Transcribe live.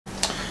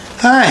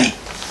Hi,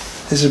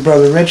 this is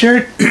Brother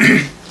Richard,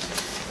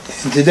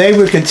 and today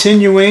we're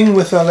continuing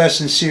with our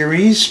lesson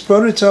series,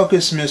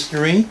 Prototokos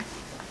Mystery,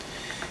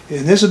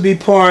 and this will be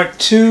part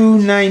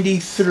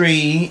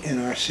 293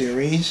 in our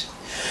series.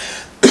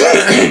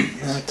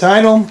 Our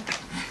title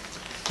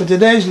for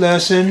today's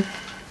lesson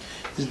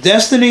is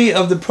Destiny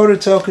of the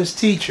Prototokos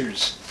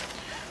Teachers.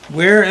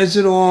 Where is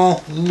it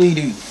all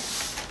leading?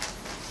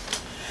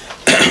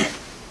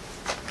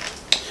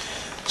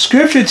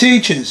 Scripture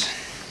teaches,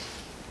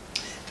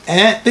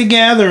 at the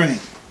gathering,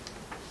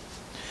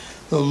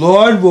 the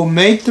Lord will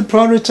make the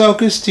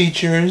Prototokos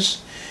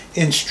teachers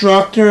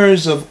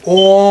instructors of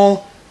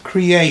all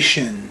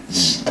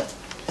creations.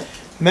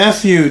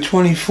 Matthew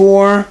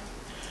 24,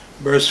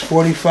 verse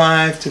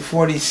 45 to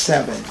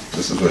 47.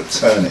 This is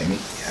returning.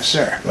 Yes,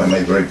 sir. I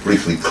may very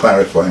briefly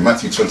clarify.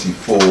 Matthew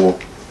 24,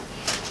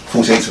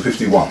 48 to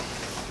 51.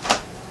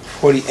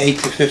 48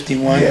 to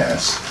 51?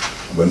 Yes.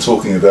 When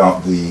talking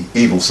about the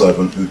evil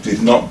servant who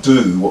did not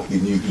do what he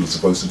knew he was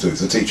supposed to do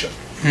as a teacher.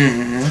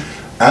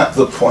 Mm-hmm. At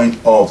the point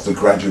of the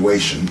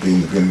graduation,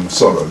 being the beginning of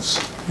sorrows,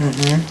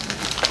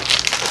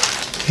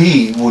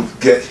 he would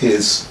get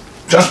his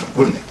judgment,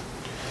 wouldn't he?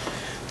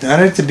 Not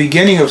at the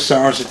beginning of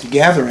sorrows, at the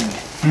gathering.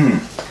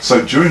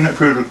 So during that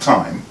period of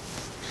time,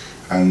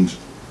 and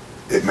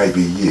it may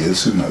be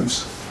years, who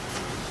knows,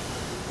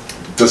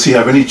 does he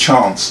have any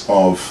chance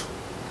of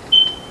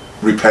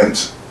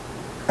repent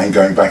and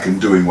going back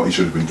and doing what he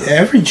should have been doing?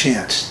 Every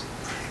chance.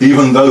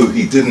 Even though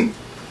he didn't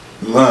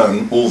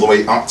learn all the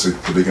way up to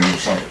the beginning of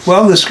science.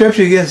 Well, the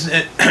scripture gives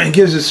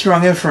a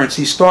strong inference.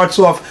 He starts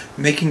off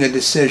making a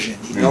decision.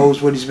 He knows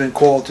what he's been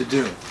called to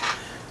do.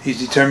 He's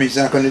determined he's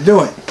not going to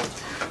do it.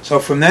 So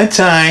from that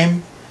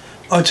time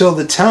until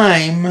the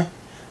time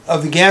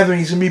of the gathering,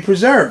 he's going to be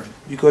preserved,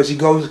 because he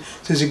goes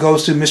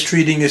to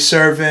mistreating his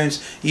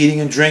servants,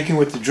 eating and drinking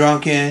with the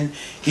drunken.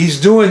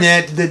 He's doing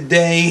that the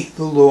day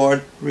the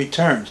Lord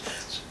returns.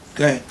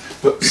 Go ahead.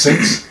 But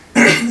since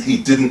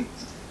he didn't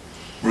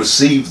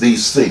receive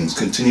these things,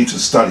 continue to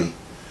study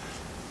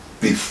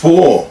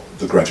before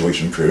the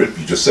graduation period,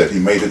 you just said he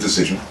made a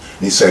decision, and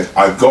he said,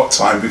 I've got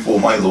time before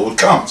my Lord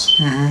comes.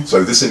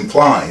 So this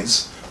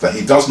implies that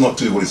he does not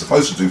do what he's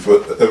supposed to do for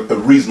a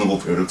reasonable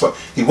period of time.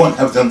 He won't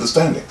have the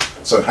understanding.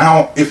 So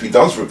how, if he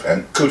does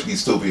repent, could he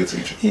still be a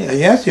teacher? Yeah, he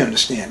has the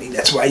understanding.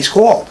 That's why he's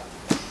called.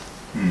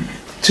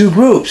 Two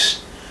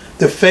groups.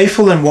 The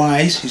faithful and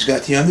wise, he's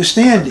got the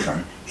understanding.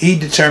 Okay. He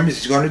determines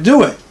he's going to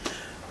do it.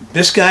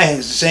 This guy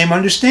has the same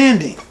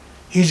understanding.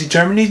 He's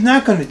determined he's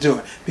not going to do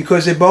it,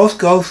 because they both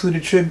go through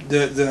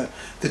the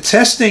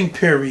testing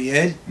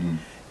period,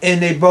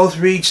 and they both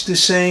reach the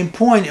same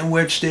point in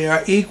which they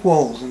are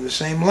equals on the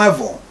same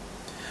level.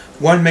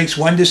 One makes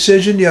one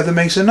decision, the other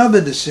makes another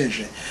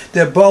decision.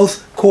 They're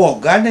both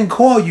called. God didn't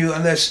call you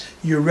unless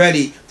you're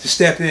ready to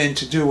step in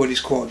to do what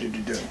he's called you to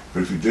do.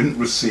 But if you didn't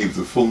receive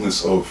the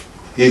fullness of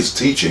his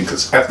teaching,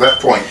 because at that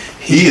point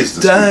he is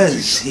the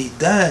teacher. He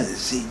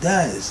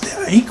does.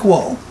 They're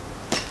equal.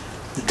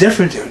 The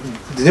difference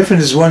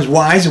is one's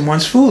wise and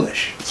one's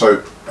foolish.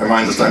 So am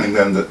I understanding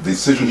then that the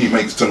decision he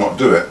makes to not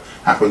do it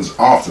happens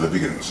after the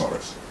beginning of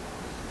sorrows?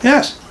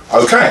 Yes.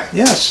 Okay.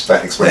 Yes.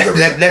 That explains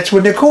everything. That's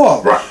what they're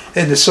called. Right.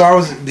 And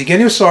the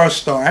beginning of sorrow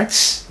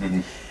starts.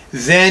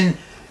 Then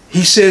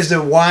he says the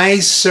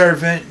wise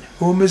servant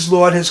whom his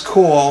Lord has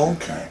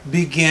called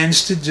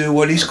begins to do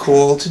what he's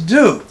called to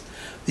do.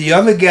 The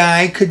other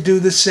guy could do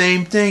the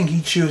same thing.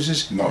 He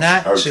chooses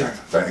not to.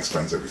 That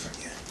explains everything.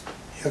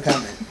 Yeah. Your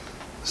comment.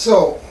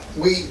 So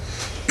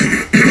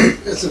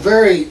it's a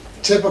very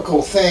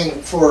typical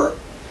thing for,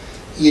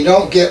 you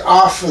don't get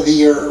off of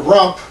your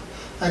rump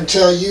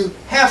until you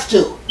have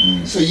to.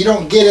 So you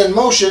don't get in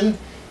motion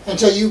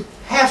until you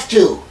have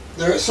to.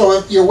 So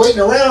if you're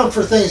waiting around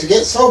for things to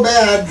get so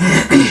bad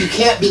that you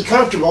can't be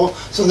comfortable,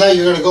 so now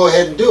you're going to go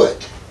ahead and do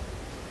it.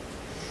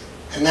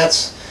 And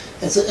it's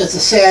a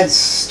sad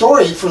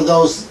story for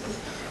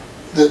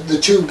the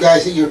two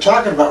guys that you're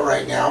talking about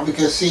right now,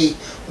 because see,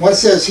 one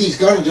says he's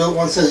going to do it,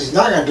 one says he's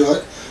not going to do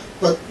it,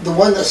 but the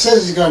one that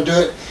says he's going to do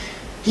it,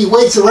 he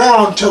waits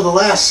around till the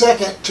last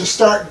second to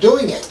start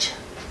doing it.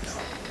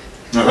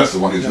 No, that's the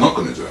one who's not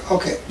going to do it.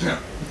 Okay. Yeah.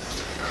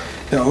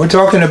 No, we're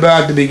talking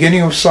about the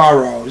beginning of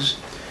sorrows.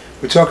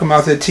 We're talking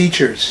about the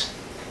teachers.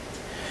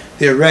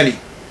 They're ready.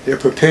 They're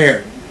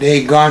prepared.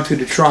 They've gone through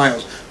the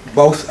trials,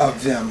 both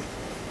of them.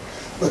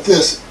 But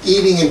this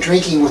eating and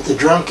drinking with the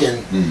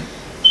drunken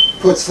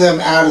puts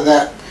them out of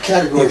that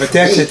category. Yeah, but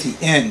that's at the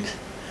end.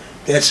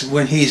 That's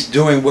when he's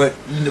doing what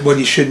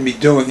he shouldn't be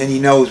doing, and he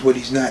knows what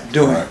he's not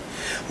doing. Right.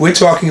 We're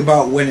talking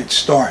about when it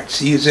starts.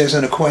 He's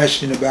asking a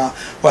question about,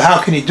 well,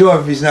 how can he do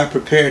it if he's not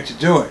prepared to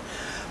do it?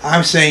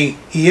 I'm saying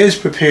he is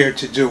prepared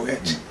to do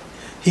it.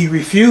 He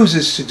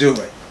refuses to do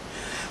it.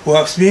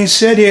 Well, it's being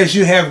said here is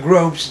you have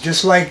groups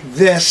just like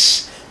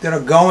this that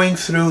are going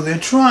through their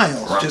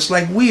trials, just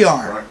like we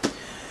are. Right.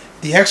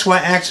 The XY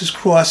axis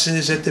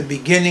crosses at the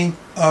beginning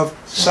of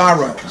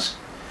sorrows.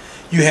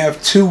 You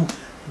have two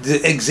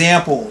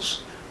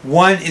examples.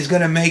 One is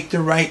going to make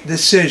the right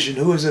decision,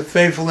 who is a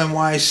faithful and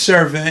wise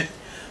servant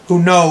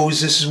who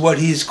knows this is what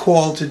he's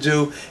called to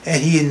do,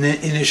 and he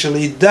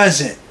initially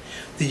does it.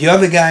 The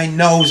other guy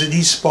knows that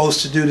he's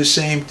supposed to do the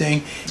same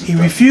thing. He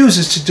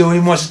refuses to do it. He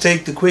wants to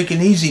take the quick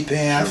and easy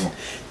path, Sure.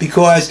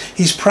 because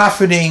he's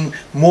profiting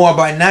more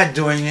by not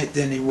doing it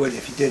than he would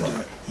if he did do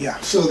it. Yeah.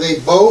 So they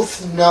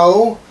both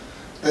know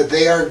that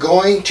they are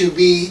going to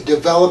be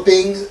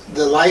developing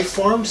the life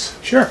forms?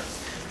 Sure.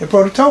 The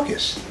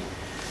Prototokos.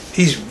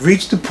 He's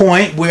reached the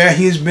point where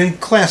he has been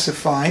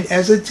classified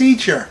as a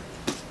teacher.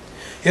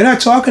 You're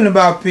not talking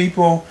about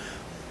people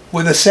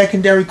with a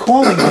secondary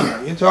calling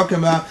here. You're talking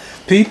about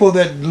people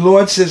that the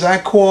Lord says, I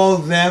call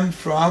them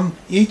from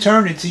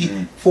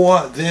eternity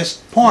for this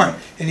part.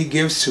 And he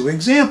gives two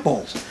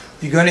examples.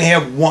 You're going to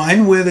have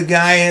one where the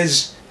guy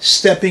is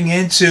stepping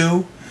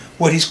into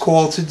what he's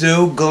called to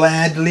do,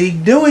 gladly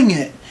doing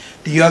it.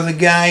 The other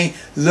guy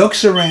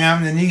looks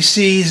around and he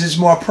sees it's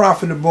more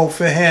profitable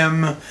for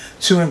him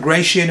to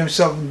ingratiate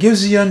himself. It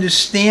gives the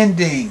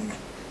understanding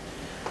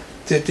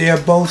that they are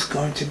both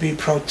going to be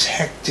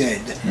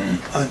protected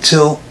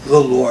until the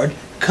Lord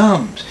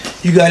comes.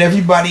 You got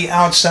everybody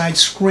outside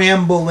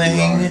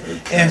scrambling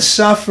and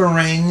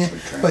suffering,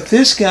 but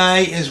this guy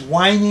is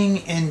whining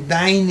and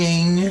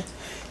dining.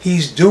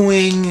 He's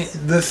doing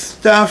the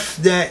stuff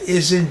that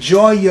is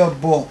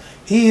enjoyable.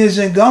 He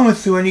isn't going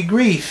through any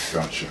grief.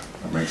 Gotcha.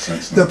 That makes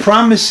sense. The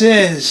promise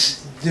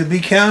is to be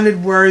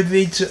counted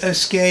worthy to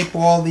escape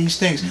all these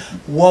things.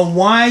 Well,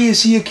 why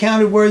is he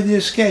accounted worthy to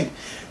escape?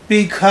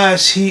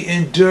 Because he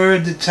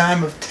endured the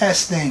time of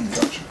testing.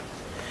 Gotcha.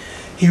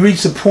 He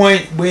reached the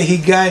point where he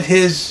got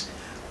his,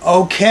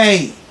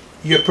 okay,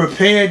 you're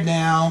prepared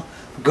now,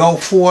 go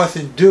forth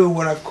and do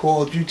what I've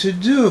called you to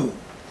do.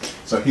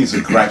 So he's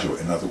a graduate,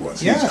 in other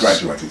words. Yes. He's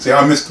graduated. See,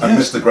 I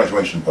missed the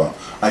graduation part.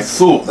 I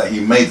thought that he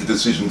made the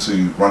decision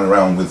to run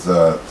around with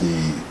the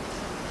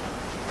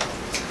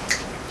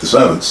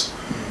servants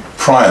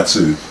prior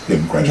to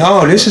him graduating.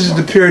 No, this is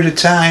the period of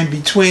time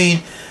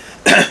between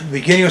the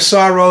beginning of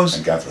sorrows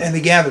and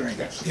the gathering.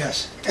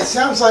 Yes. It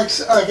sounds like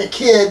a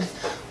kid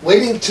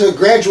waiting to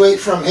graduate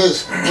from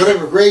his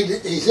whatever grade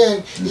he's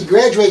in. He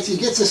graduates, he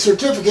gets a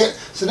certificate,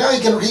 so now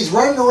he's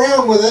running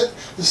around with it,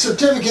 the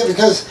certificate,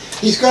 because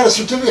he's got a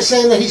certificate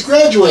saying that he's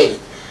graduated.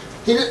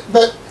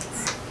 But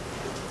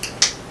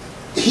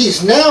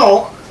he's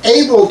now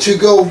able to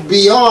go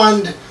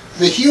beyond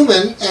the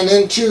human and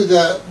into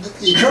the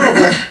eternal,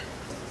 but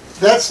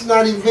that's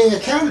not even being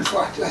accounted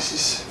for.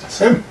 That's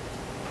him.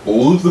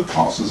 All of the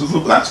pastors of the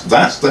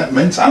that's that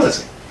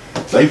mentality.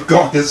 They've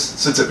got his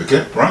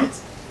certificate, right?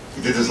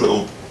 He did his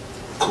little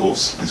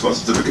course. He's got a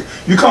certificate.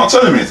 You can't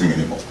tell him anything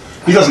anymore.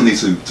 He doesn't need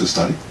to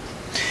study.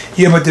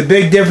 Yeah, but the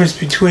big difference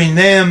between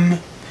them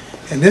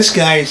and this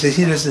guy is that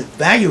he doesn't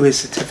value his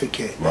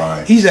certificate.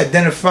 Right. He's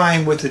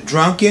identifying with the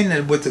drunken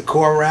and with the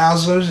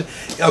carousers,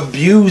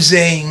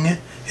 abusing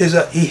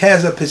he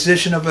has a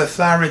position of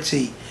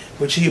authority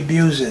which he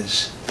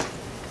abuses.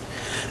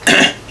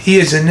 He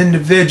is an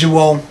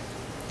individual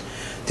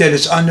that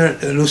is under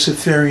the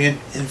Luciferian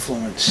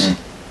influence.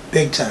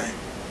 Big time.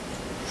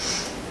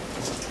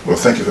 Well,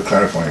 thank you for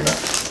clarifying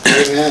that.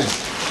 Amen.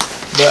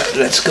 But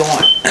let's go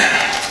on.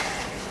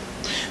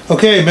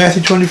 Okay,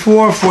 Matthew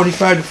 24,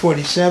 45 to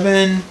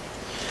 47.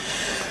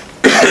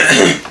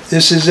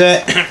 This is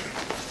the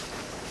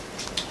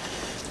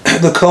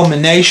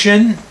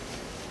culmination.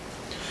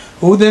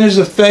 Who then is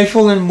a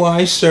faithful and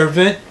wise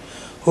servant,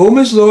 whom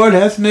his Lord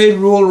hath made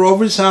ruler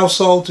over his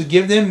household to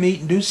give them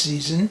meat in due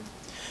season?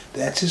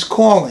 That's his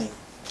calling.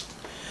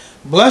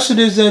 Blessed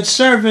is that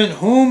servant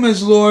whom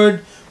his Lord,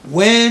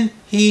 when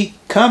he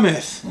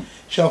cometh,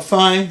 shall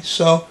find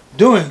so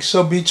doing.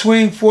 So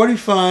between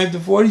 45 to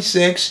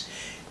 46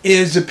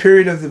 is the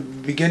period of the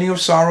beginning of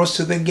sorrows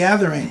to the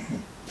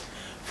gathering.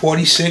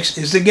 46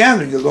 is the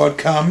gathering. The Lord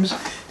comes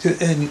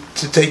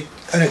to take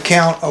an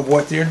account of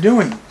what they're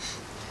doing.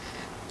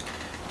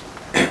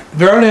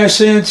 Verily I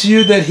say unto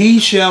you that he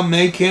shall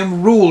make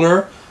him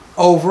ruler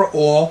over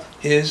all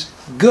his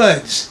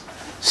goods.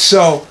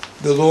 So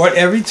the Lord,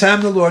 every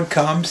time the Lord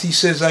comes, he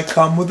says, I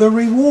come with a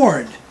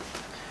reward.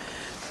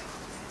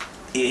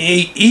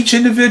 Each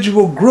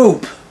individual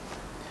group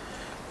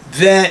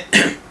that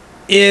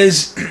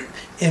is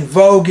in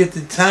vogue at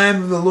the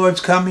time of the Lord's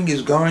coming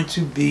is going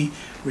to be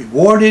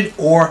rewarded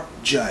or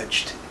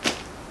judged.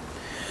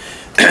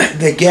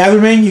 The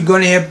gathering, you're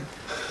going to have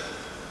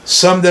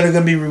some that are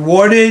going to be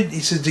rewarded. He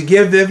says to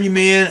give every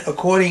man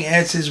according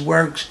as his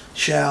works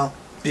shall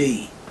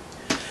be.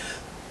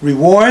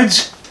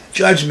 Rewards,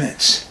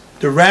 judgments.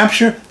 The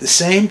rapture, the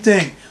same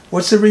thing.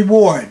 What's the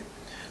reward?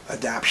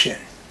 Adoption.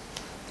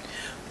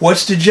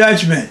 What's the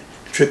judgment?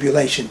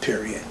 Tribulation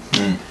period.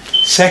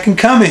 Second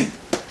coming.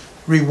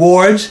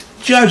 Rewards,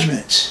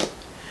 judgments.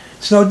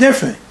 It's no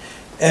different.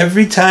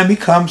 Every time he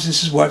comes,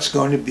 this is what's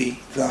going to be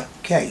the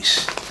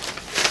case.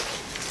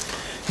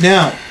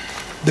 Now,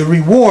 the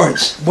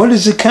rewards, what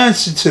does it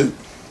constitute?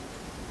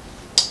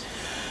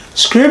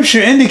 Scripture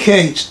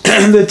indicates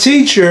the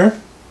teacher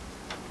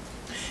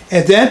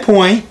at that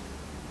point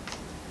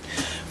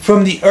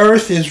from the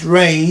earth is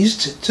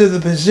raised to the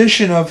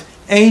position of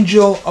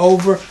angel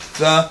over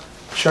the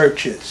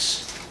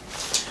churches.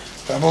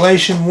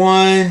 Revelation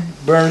 1,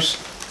 verse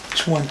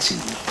 20.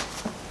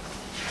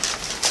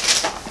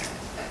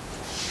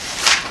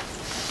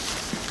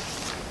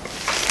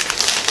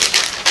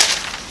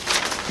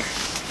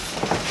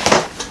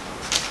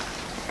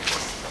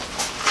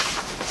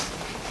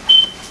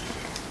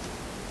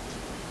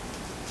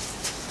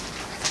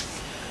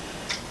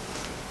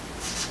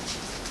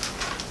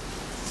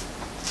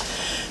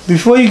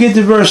 Before you get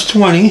to verse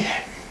 20,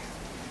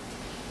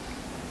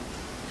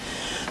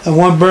 I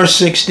want verse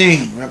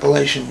 16,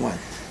 Revelation 1.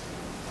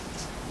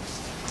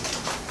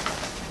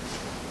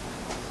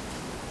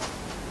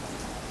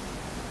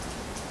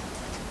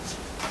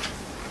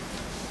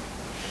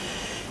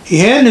 He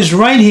had in his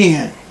right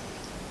hand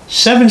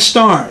 7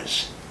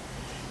 stars,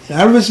 and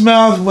out of his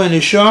mouth went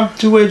a sharp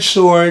two-edged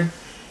sword.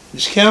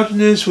 His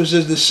countenance was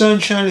as the sun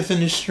shineth in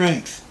his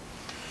strength.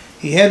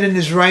 He had in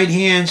his right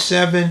hand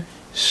 7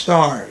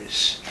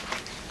 stars.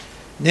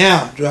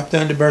 Now, drop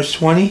down to verse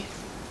 20.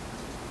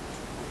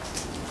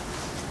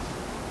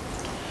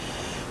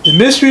 The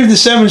mystery of the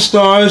 7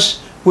 stars,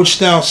 which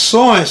thou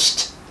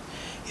sawest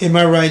in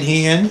my right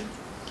hand,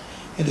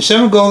 and the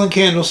 7 golden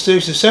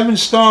candlesticks. The 7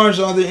 stars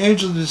are the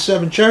angels of the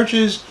 7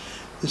 churches.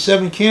 The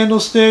 7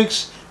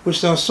 candlesticks,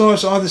 which thou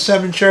sawest, are the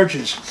 7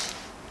 churches.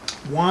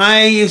 Why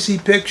is he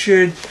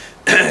pictured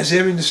as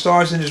having the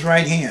stars in his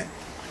right hand?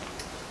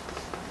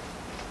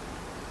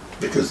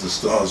 Because the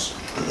stars,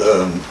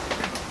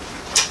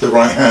 the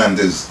right hand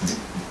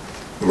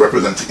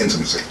represents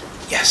intimacy.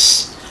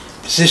 Yes.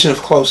 Position of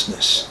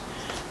closeness.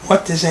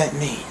 What does that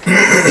mean?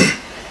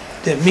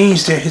 That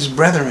means they're his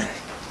brethren.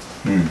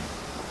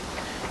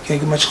 Can't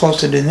get much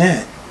closer than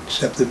that,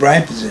 except the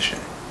bride position.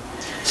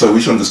 So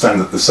we should understand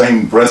that the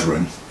same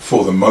brethren,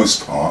 for the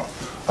most part,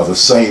 are the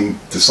same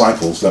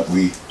disciples that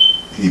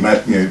he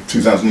met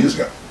 2,000 years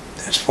ago.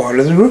 That's part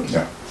of the group.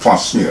 Yeah.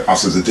 Plus,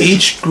 us as addition.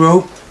 Each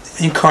group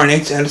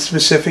incarnates at a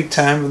specific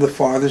time of the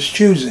Father's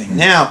choosing.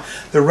 Now,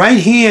 the right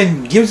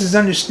hand gives us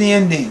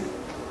understanding.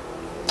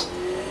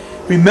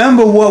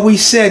 Remember what we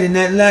said in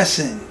that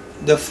lesson.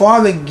 The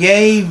Father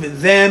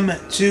gave them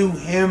to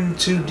him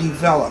to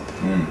develop.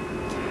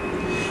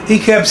 He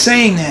kept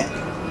saying that.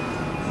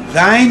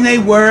 Thine they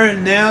were,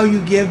 now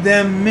you give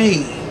them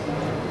me.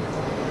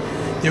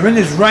 They're in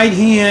his right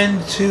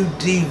hand to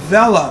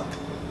develop.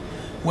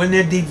 When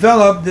they're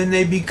developed, then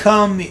they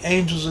become the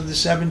angels of the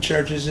 7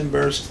 churches in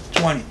verse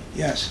 20.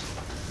 Yes.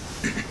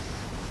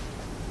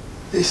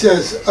 He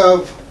says,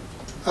 of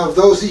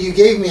those that you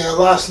gave me, I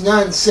lost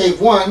none save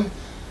one,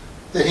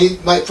 that he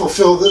might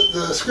fulfill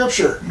the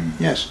scripture.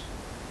 Yes.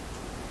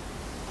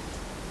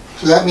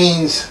 So that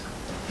means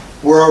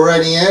we're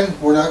already in.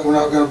 We're not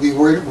going to be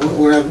worried.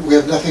 We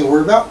have nothing to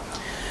worry about.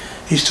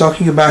 He's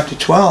talking about the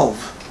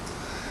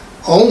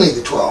 12. Only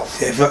the 12.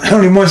 They're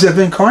only ones that have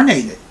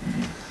incarnated.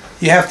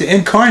 You have to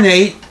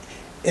incarnate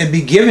and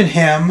be given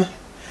him,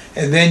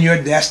 and then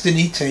your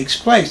destiny takes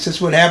place.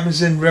 That's what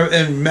happens in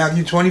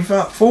Matthew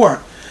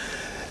 24.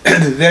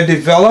 They're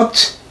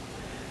developed.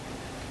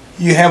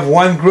 You have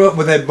one group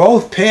where they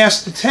both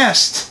pass the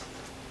test.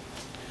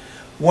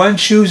 One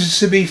chooses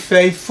to be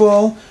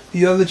faithful,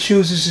 the other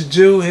chooses to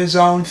do his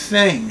own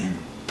thing.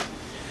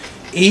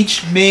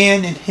 Each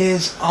man in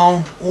his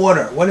own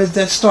order. What does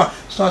that start?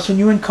 It starts when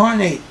you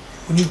incarnate,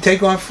 when you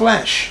take on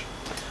flesh.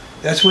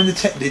 That's when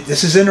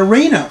this is an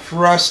arena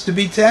for us to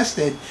be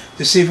tested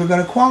to see if we're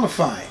going to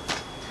qualify.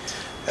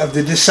 Of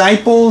the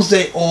disciples,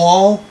 they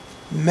all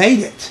made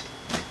it.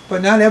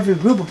 But not every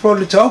group of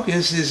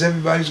Prototokos is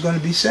everybody's going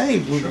to be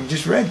saved. We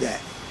just read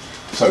that.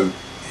 So,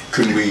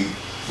 can we,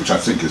 which I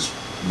think is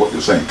what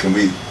you're saying, can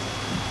we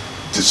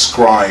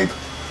describe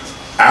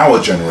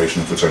our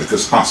generation of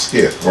Prototokos, us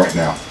here, right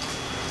now,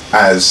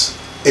 as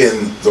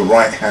in the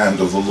right hand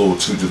of the Lord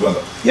to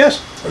develop?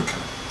 Yes. Okay.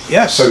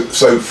 Yes.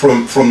 So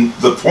from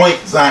the point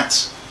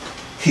that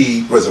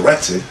he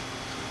resurrected,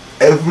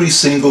 every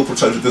single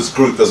Prototokos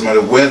group, doesn't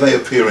matter where they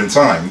appear in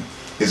time,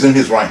 is in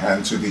his right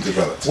hand to be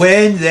developed.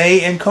 When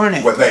they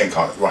incarnate. When they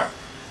incarnate, right.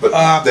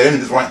 But they're in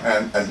his right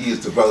hand and he is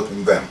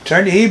developing them.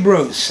 Turn to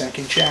Hebrews,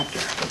 2nd chapter.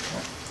 Okay.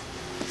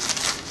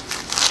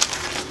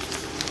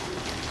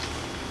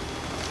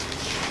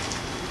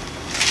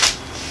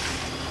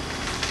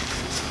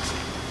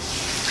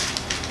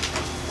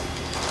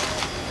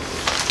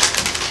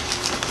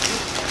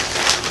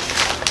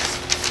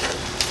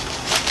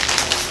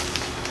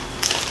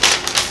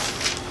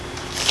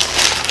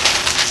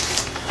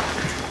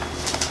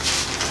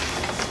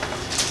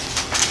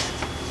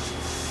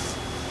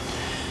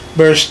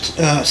 Verse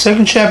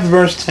 2nd chapter,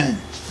 verse 10.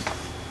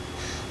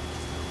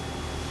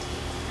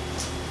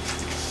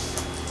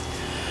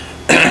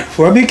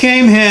 For it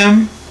became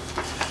him,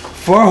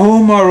 for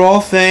whom are all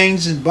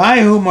things, and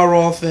by whom are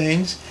all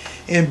things,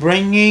 in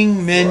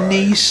bringing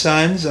many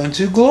sons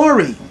unto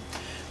glory,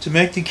 to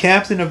make the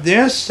captain of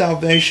their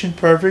salvation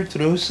perfect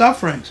through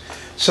sufferings.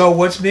 So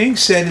what's being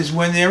said is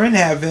when they're in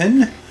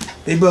heaven,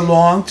 they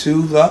belong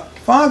to the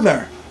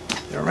Father.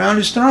 They're around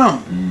his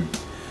throne.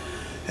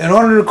 In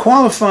order to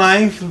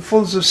qualify for the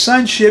fullness of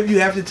sonship,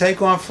 you have to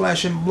take on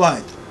flesh and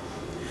blood.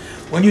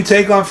 When you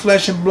take on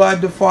flesh and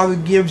blood, the Father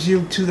gives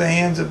you to the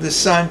hands of the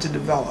Son to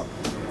develop.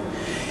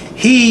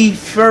 He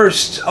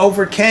first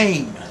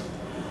overcame.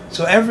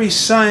 So every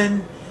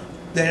son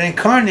that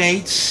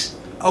incarnates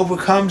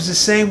overcomes the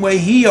same way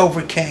he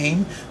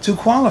overcame to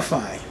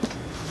qualify.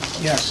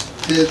 Yes.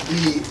 Did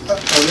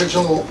the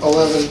original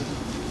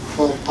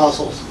 12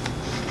 apostles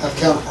have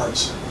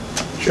counterparts?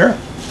 Sure.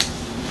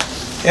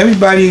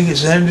 Everybody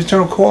is an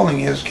eternal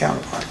calling as a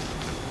counterpart.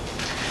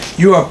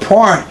 You are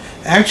part.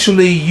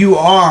 Actually, you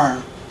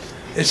are.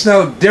 It's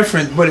no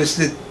different, but it's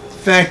the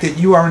fact that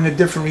you are in a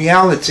different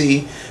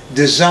reality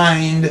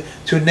designed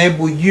to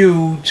enable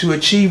you to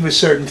achieve a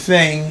certain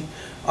thing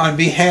on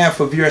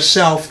behalf of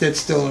yourself that's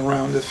still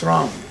around the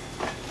throne.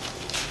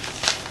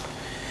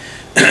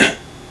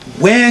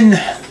 When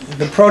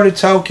the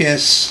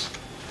Prototokos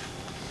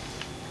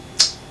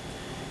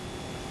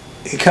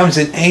becomes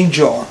an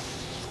angel,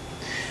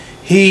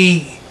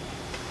 he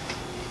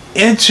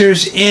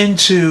enters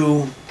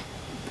into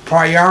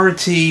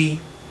priority,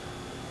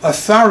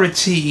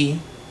 authority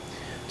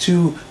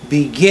to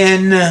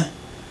begin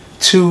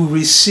to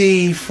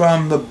receive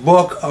from the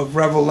book of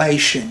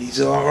Revelation.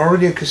 He's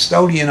already a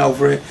custodian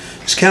over it.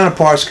 His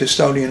counterpart's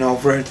custodian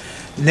over it.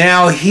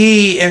 Now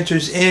he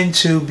enters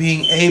into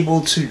being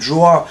able to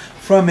draw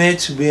from it,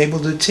 to be able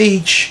to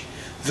teach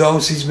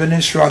those he's been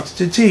instructed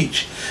to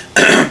teach.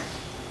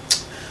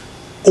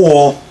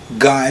 All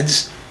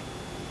God's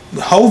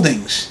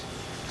holdings.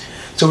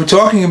 So we're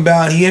talking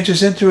about he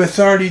enters into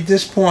authority at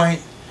this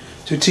point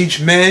to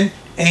teach men,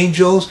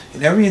 angels,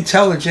 and every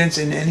intelligence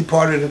in any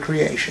part of the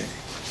creation.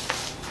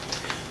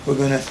 We're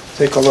going to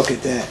take a look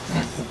at that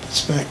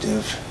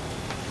perspective.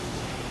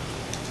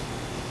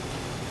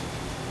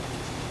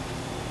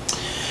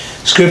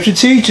 Scripture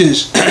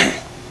teaches,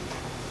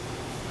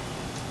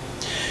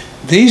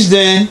 these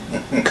then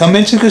come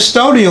into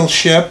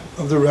custodialship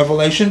of the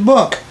Revelation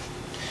book.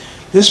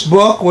 This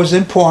book was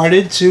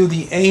imparted to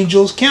the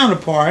angel's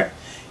counterpart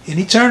in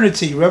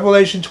eternity.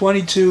 Revelation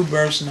 22,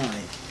 verse 9.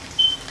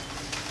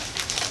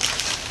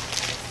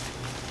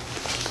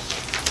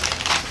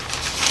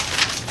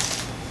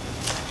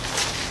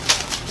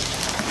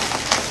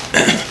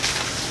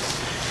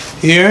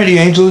 Here the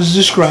angel is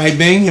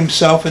describing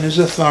himself and his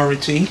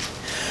authority.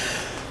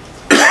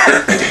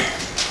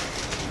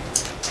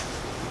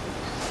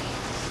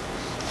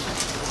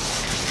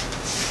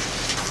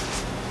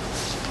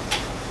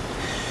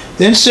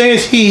 Then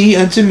saith he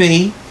unto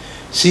me,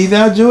 See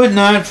thou do it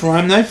not, for I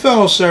am thy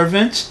fellow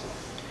servant,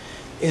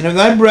 and of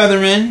thy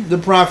brethren, the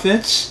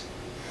prophets.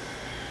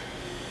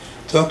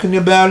 Talking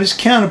about his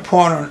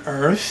counterpart on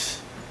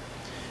earth.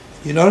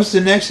 You notice the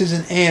next is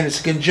an and,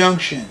 it's a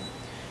conjunction.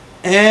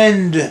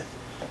 And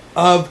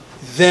of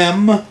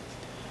them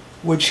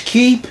which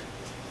keep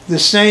the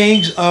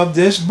sayings of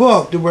this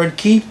book. The word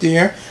keep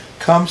there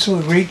comes from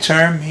a Greek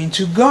term meaning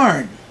to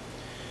guard.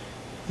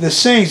 The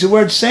sayings, the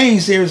word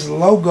sayings there is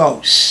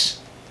logos.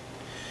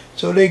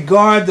 So they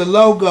guard the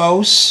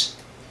logos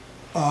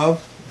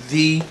of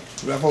the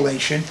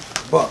Revelation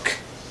book.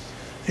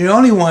 They're the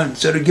only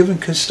ones that are given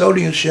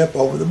custodianship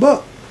over the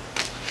book.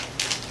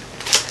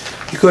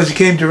 Because it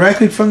came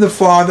directly from the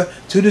Father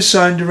to the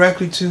Son,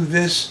 directly to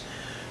this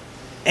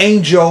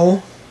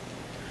angel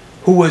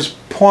who was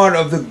part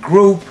of the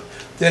group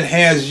that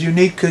has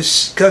unique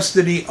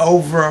custody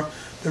over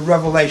the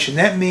revelation.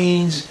 That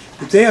means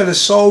that they are the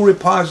sole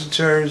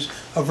repositories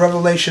of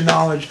revelation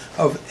knowledge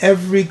of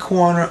every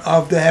corner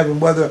of the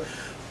heaven, whether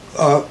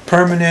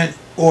permanent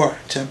or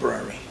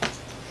temporary.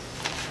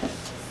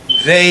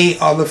 They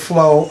are the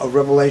flow of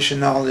revelation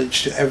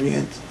knowledge to every,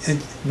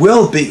 and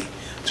will be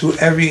to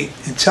every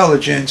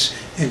intelligence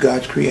in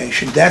God's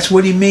creation. That's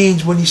what he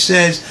means when he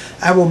says,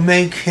 I will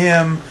make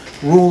him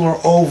ruler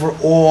over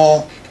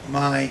all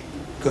my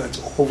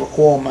goods, over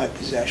all my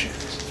possessions.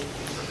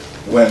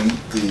 When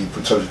the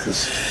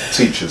Prototokos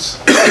teachers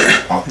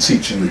are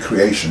teaching the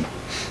creation,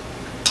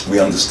 we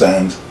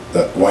understand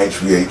that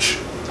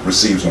YHVH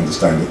receives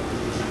understanding,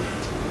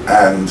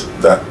 and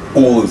that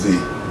all of the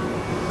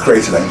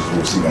created angels will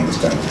receive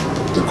understanding.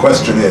 The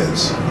question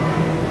is,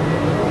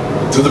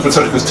 do the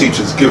Prototokos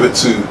teachers give it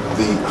to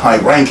the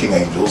high-ranking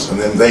angels and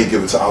then they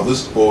give it to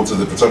others, or do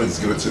the Prototokos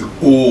give it to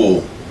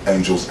all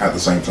angels at the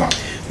same time?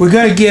 We're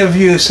going to give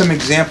you some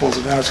examples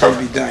of how it's going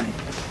to be done.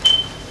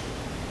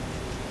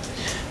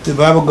 The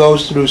Bible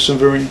goes through some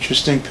very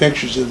interesting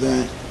pictures of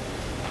that.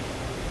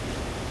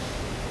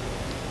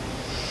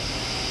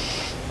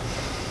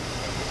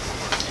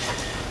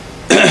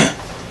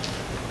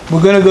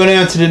 We're going to go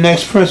down to the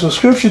next principle.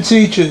 Scripture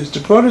teaches, the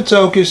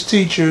Prototokos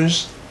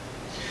teachers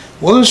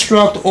will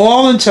instruct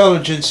all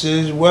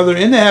intelligences, whether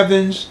in the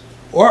heavens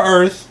or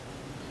earth,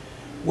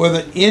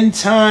 whether in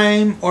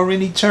time or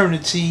in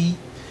eternity,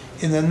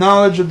 in the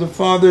knowledge of the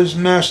Father's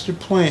master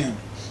plan.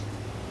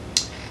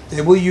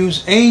 They will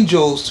use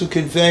angels to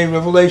convey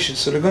revelation.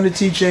 So they're going to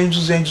teach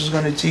angels, angels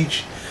are going to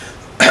teach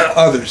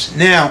others.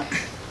 Now,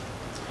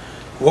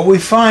 what we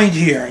find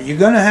here, you're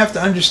going to have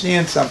to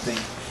understand something.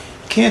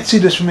 You can't see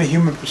this from a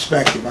human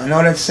perspective. I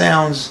know that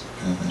sounds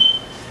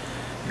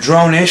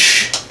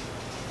drone-ish,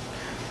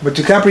 But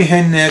to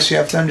comprehend this, you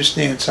have to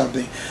understand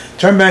something.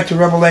 Turn back to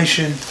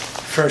Revelation,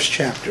 first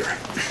chapter.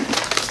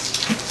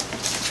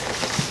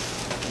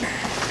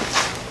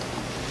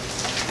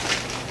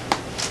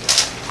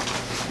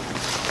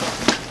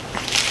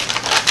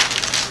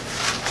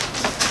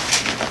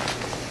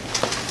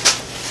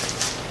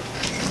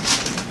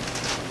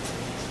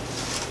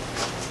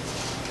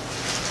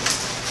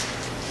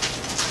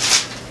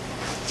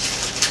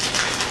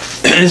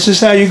 This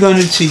is how you're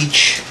going to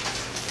teach.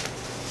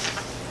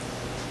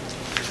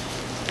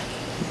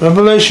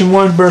 Revelation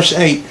 1 verse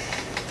 8.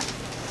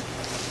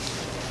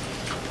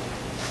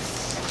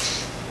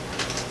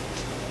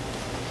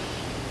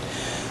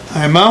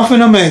 I am Alpha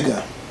and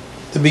Omega,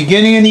 the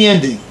beginning and the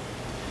ending,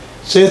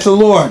 saith the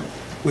Lord,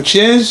 which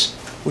is,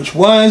 which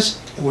was,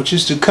 and which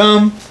is to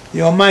come,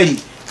 the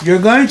Almighty.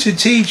 You're going to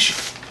teach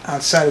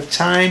outside of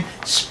time,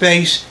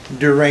 space,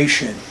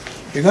 duration.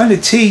 You're going to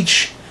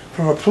teach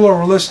from a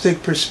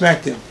pluralistic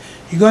perspective.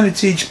 You're going to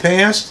teach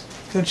past,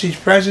 you're going to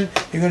teach present,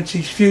 you're going to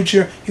teach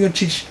future, you're going to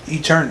teach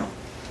eternal.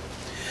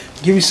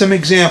 I'll give you some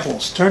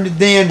examples. Turn to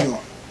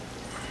Daniel,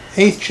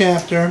 8th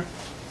chapter,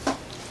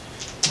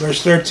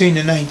 verse 13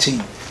 to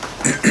 19.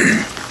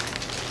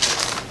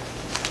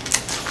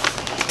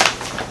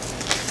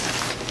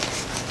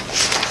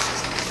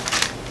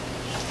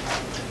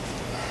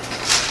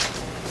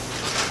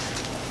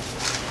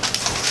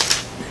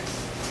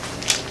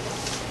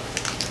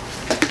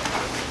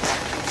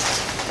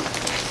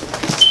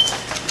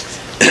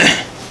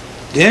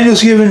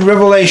 Daniel's given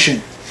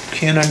revelation.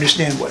 Can't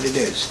understand what it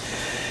is.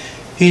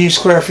 He needs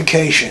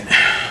clarification.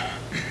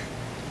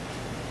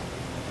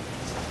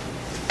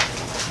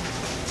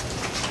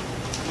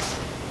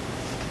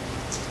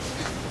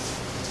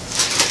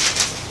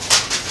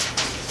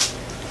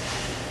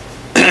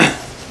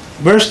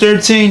 Verse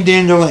 13,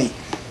 Daniel 8.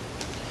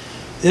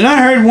 Then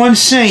I heard one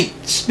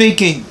saint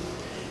speaking,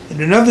 and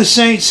another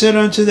saint said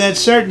unto that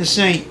certain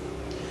saint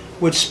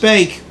which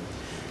spake,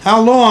 How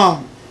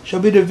long shall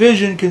be the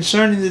vision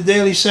concerning the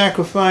daily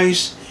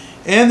sacrifice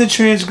and the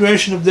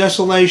transgression of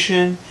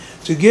desolation,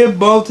 to give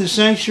both the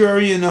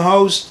sanctuary and the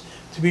host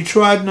to be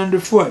trodden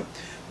underfoot?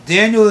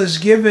 Daniel is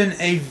given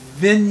a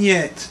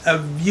vignette, a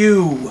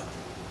view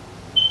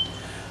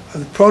of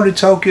the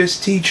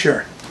Prototokos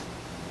teacher,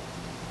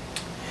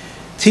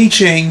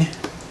 teaching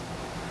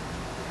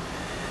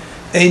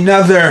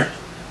another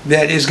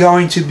that is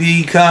going to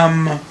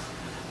become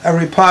a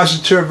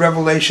repository of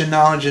revelation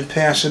knowledge and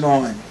pass it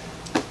on.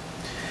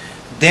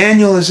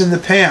 Daniel is in the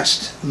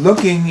past,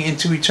 looking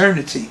into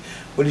eternity.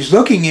 What he's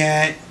looking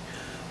at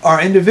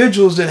are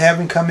individuals that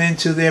haven't come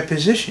into their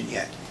position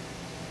yet.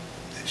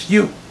 That's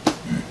you.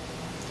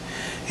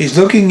 He's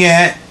looking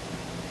at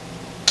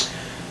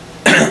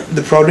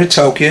the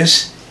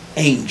Prototokos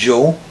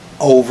angel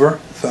over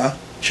the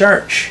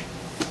church.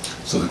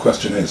 So the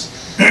question is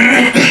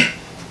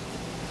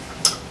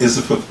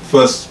the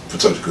first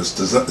Prototokos,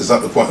 is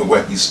that the point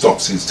where he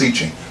stops his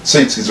teaching,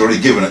 since he's already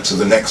given it to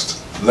the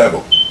next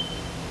level?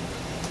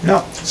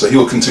 No. So he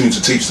will continue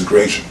to teach the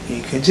creation?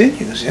 He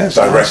continues, yes.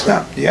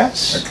 Directly?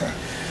 Yes. Okay.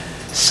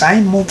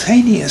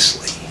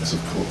 Simultaneously. Yes,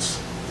 of course.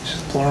 It's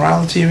a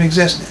plurality of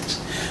existence.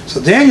 So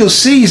Daniel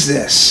sees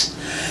this.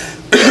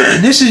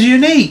 This is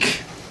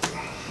unique,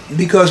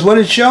 because what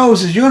it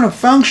shows is you're going to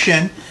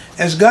function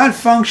as God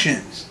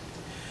functions.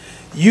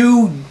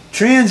 You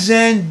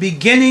transcend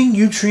beginning,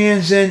 you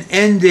transcend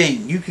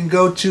ending. You can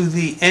go to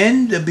the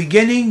end, the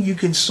beginning, you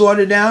can sort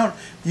it out.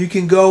 You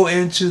can go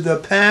into the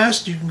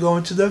past, you can go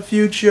into the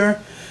future.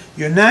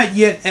 You're not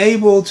yet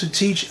able to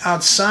teach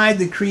outside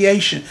the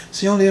creation. It's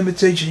the only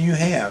limitation you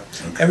have.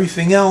 Okay.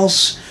 Everything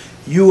else,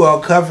 you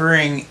are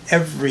covering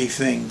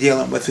everything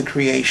dealing with the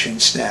creation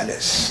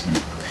status.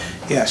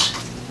 Yes?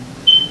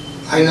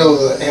 I know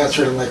the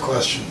answer to my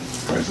question.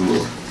 Praise the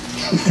Lord.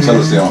 Tell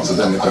us the answer,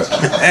 then the question.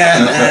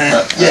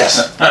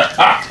 Yes.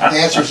 The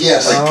answer is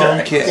yes.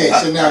 Okay. Okay.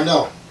 So now,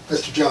 no,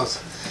 Mr. Jones.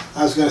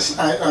 I was going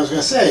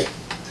to say,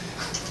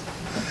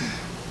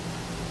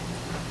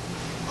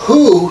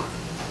 who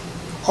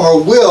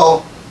or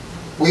will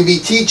we be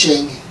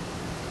teaching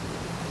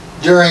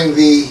during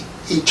the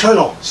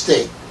eternal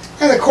state?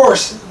 And of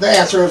course, the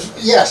answer is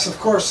yes, of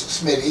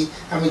course, Smitty.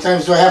 How many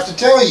times do I have to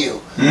tell you?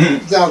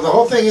 Mm-hmm. Now, the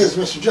whole thing is,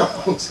 Mr.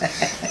 Jones,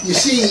 you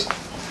see,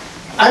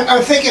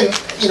 I'm thinking,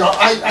 you know,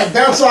 I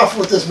bounce off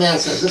what this man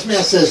says. This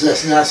man says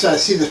this, and I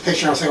see this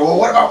picture, and I'm saying, well,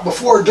 what about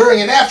before,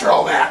 during, and after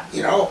all that,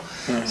 you know?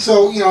 Mm-hmm.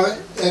 So, you know,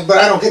 but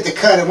I don't get to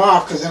cut him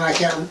off, because then I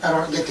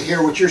don't get to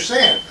hear what you're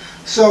saying.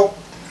 So,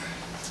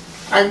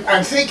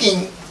 I'm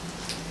thinking,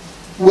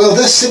 will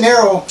this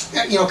scenario,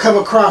 you know, come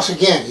across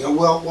again? You know,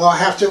 will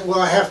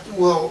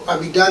I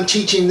be done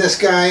teaching this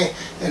guy,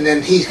 and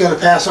then he's going to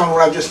pass on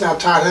what I've just now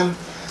taught him?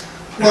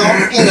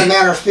 Well, in a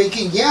manner of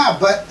speaking, yeah.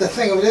 But the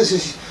thing of it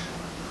is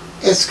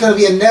it's going to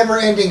be a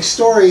never-ending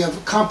story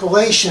of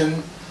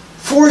compilation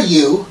for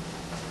you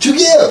to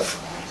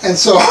give, and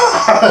so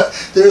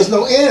there is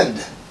no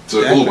end.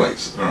 So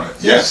always, all right.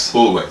 Yes,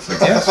 always.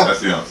 Okay. Yes,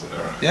 that's the answer.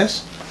 All right.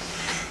 Yes.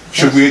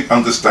 Should we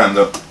understand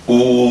that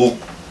all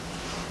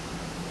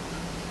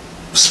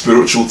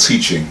spiritual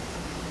teaching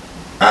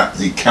at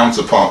the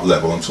counterpart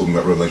level, I'm talking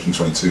about Revelation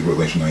 22,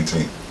 Revelation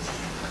 19,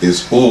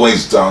 is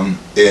always done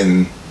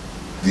in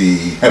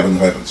the heaven of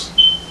heavens?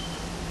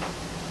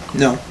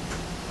 No.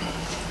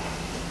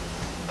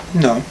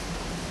 No.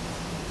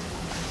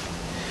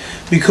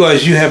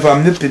 Because you have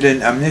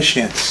omnipotent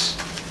omniscience.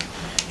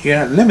 You're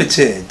not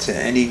limited to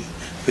any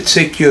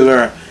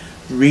particular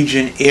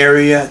region,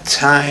 area,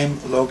 time,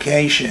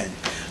 location.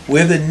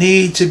 Where the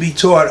need to be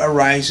taught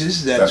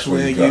arises, that's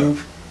where you...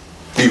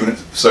 Even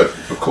so,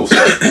 of course,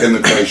 in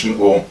the creation,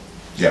 or...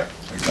 Yeah,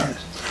 exactly.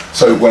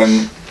 So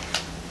when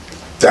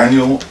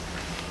Daniel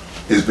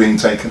is being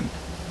taken,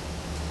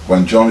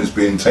 when John is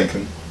being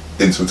taken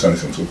into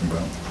eternity, I'm talking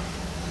about,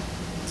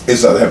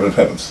 is that the heaven of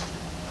heavens?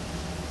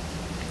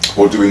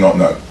 Or do we not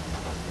know?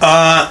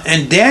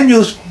 And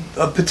Daniel's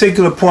a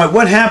particular point,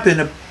 what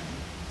happened,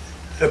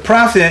 a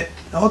prophet,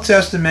 Old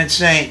Testament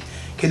saint,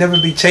 can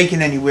never be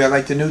taken anywhere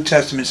like the New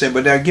Testament said,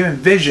 but they're given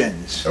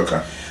visions.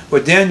 Okay.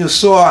 What Daniel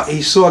saw,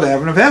 he saw the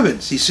heaven of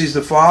heavens. He sees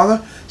the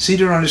Father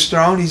seated on his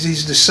throne. He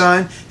sees the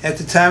Son at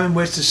the time in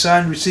which the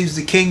Son receives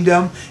the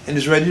kingdom and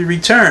is ready to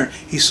return.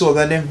 He saw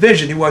that in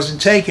vision. He wasn't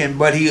taken,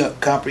 but he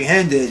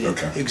comprehended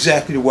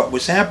exactly what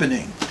was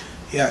happening.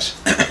 Yes.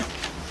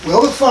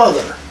 Will the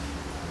Father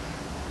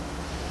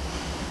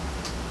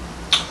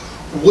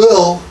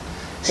will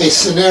a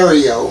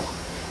scenario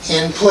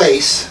in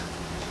place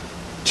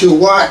to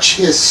watch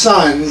his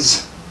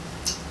sons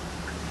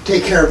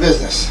take care of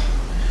business?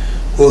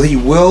 Will he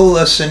will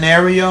a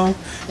scenario?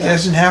 He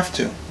doesn't have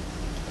to.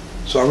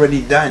 It's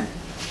already done.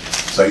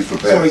 So he's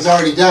prepared. So he's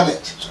already done it.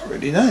 It's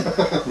already done.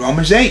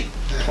 Romans 8,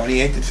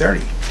 28 to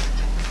 30.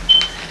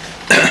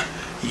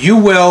 You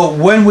will,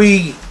 when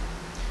we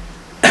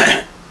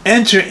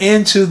enter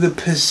into the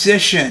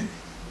position.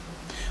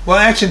 Well,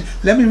 actually,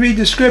 let me read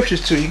the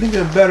scriptures to you. You can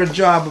do a better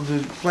job of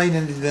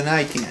explaining it than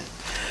I can.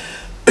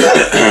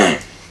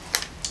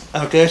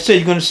 Okay, I said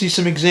you're going to see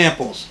some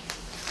examples.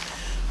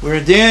 We're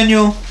in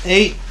Daniel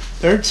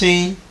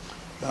 8:13.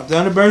 I'm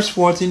down to verse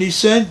 14. He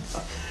said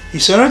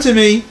unto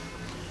me,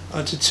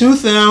 unto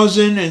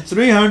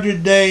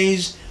 2,300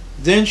 days,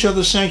 then shall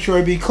the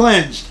sanctuary be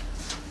cleansed.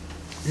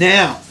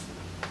 Now,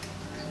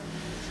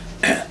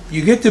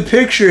 you get the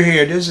picture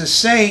here. There's a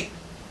saint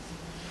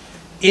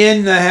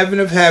in the heaven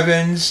of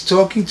heavens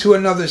talking to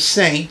another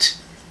saint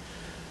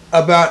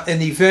about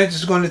an event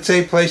that's going to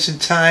take place in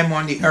time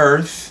on the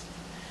earth.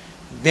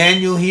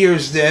 Daniel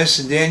hears this,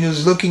 and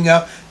Daniel's looking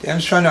up.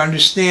 Daniel's trying to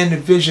understand the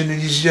vision that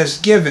he's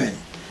just given.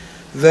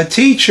 The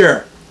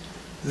teacher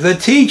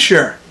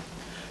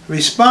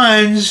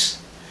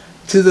responds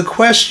to the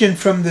question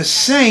from the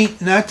saint,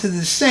 not to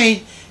the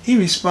saint. He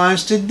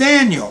responds to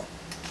Daniel.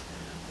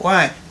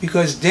 Why?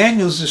 Because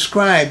Daniel's the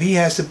scribe. He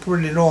has to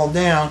put it all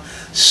down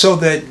so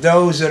that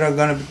those that are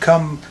going to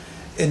come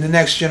in the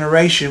next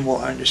generation will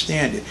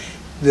understand it.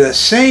 The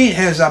saint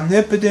has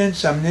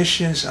omnipotence,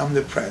 omniscience,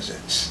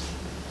 omnipresence.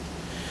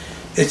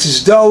 It's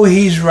as though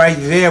he's right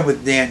there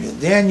with Daniel.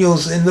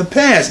 Daniel's in the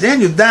past.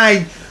 Daniel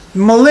died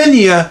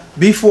millennia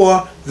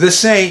before the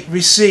saint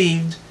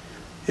received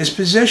his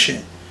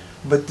position.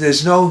 But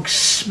there's no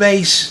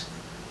space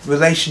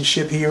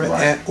relationship here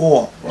at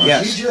all. Right.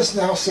 Yes. Did you just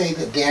now say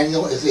that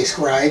Daniel is a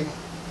scribe?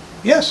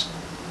 Yes.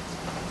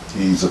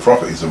 He's a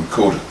prophet. He's a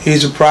recorder.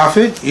 He's a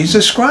prophet. He's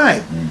a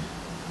scribe.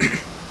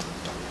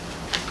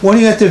 When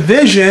he got the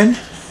vision,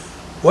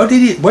 what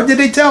did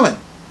they tell him?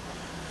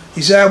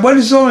 He said, "What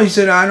is all?" He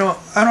said, "I don't."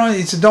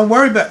 He said, "Don't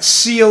worry about it.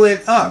 Seal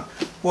it up."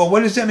 Well,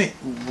 what does that mean?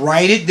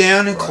 Write it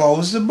down and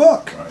close the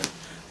book. Right.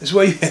 That's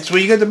where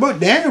you get the book.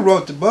 Daniel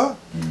wrote the book,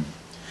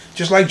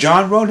 just like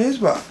John wrote his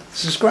book.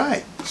 It's a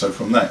scribe. So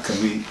from that, can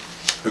we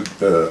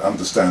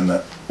understand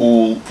that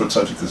all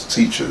Prototokos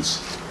teachers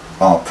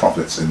are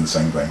prophets in the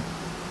same vein?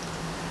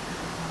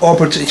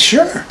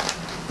 Sure.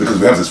 Because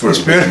we have this word.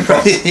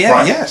 Yeah.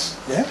 Right. Yes.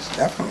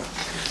 Definitely.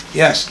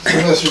 Yes.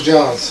 Mr.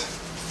 Jones,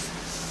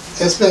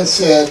 it's been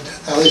said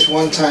at least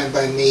one time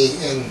by me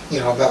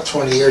about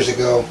 20 years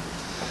ago,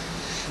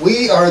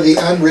 we are the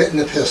unwritten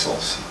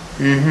epistles.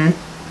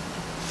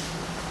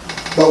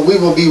 But we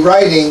will be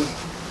writing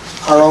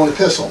our own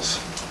epistles.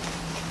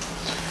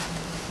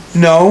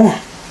 No,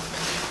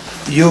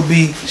 you'll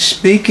be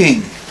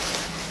speaking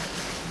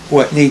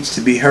what needs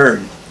to be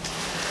heard.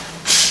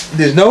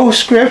 There's no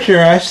scripture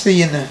I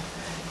see in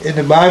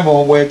the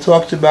Bible where it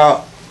talks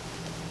about.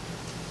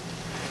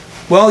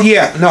 Well,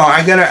 yeah, no,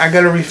 I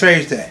gotta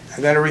rephrase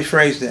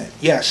that.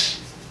 Yes,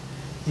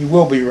 you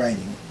will be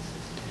writing,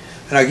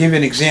 and I'll give you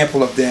an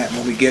example of that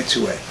when we get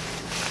to it.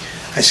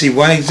 I see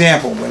one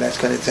example where that's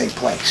going to take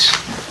place,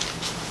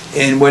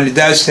 and when it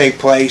does take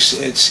place,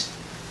 it's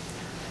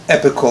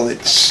epical.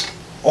 It's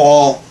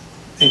all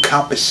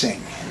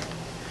encompassing.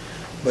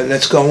 But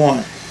let's go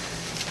on.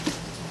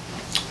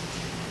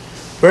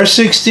 Verse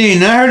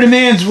 16. I heard a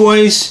man's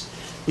voice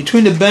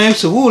between the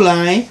banks of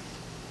Ulai,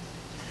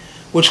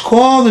 which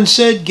called and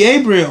said,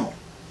 Gabriel,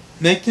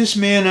 make this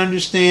man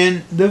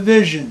understand the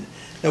vision.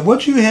 Now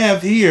what you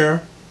have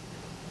here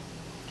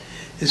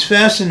is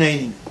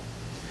fascinating.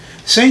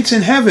 Saints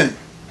in heaven,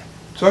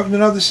 talking to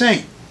another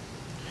saint.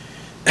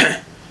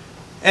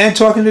 and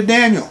talking to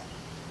Daniel.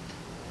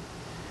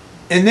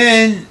 And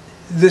then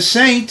the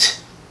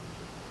saint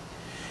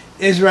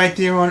is right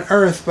there on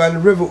earth by the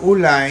river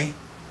Ulai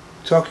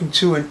talking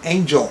to an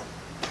angel.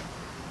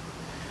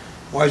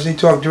 Why does he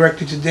talk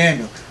directly to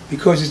Daniel?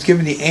 Because it's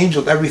giving the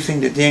angel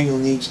everything that Daniel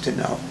needs to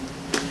know.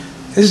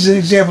 This is an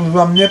example of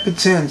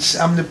omnipotence,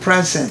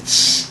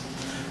 omnipresence.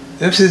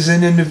 This is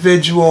an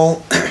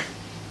individual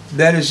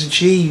that has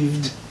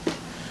achieved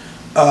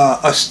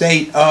a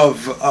state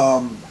of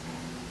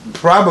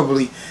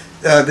probably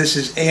this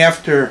is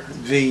after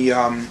the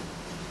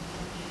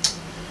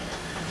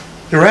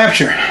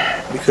rapture,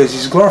 because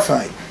he's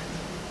glorified.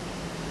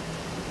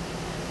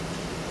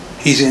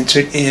 He's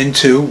entered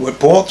into what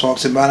Paul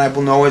talks about, I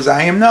will know as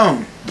I am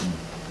known.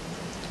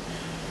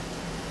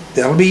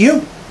 That'll be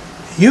you.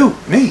 You,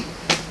 me.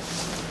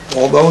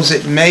 All those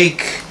that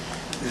make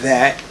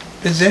that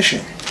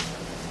position.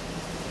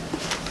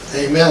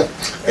 Amen.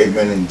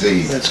 Amen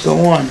indeed. Let's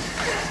go on.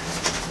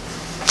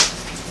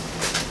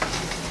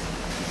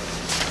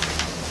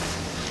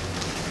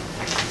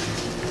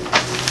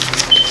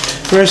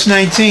 Verse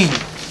 19.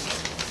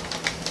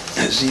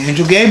 It's the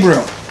angel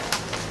Gabriel.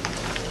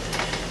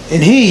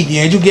 And he, the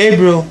angel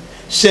Gabriel,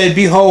 said,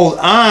 Behold,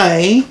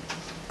 I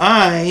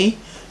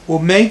will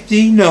make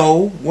thee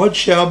know what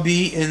shall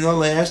be in the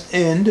last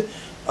end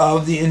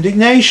of the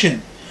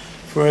indignation.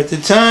 For at the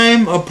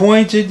time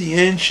appointed the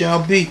end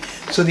shall be.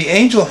 So the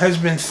angel has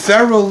been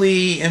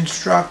thoroughly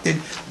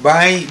instructed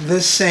by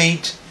the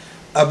saint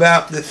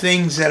about the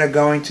things that are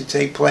going to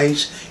take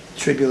place in the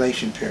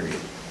tribulation period.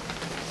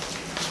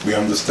 We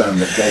understand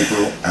that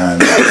Gabriel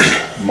and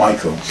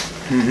Michael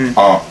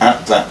are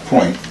at that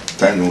point,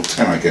 Daniel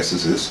 10 I guess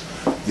this is,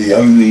 the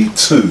only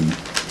two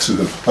to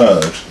have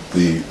heard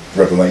the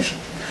revelation.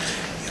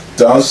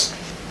 Does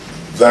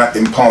that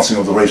imparting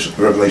of the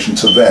revelation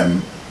to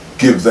them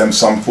give them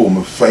some form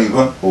of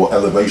favor or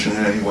elevation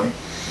in any way?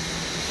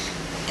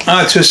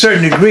 To a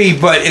certain degree,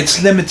 but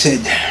it's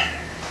limited.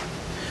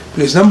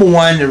 Because number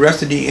one, the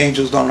rest of the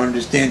angels don't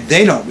understand.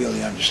 They don't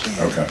really understand.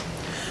 Okay.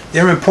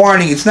 They're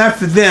imparting. It's not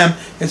for them.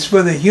 It's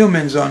for the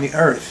humans on the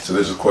earth. So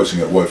this is quoting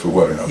it word for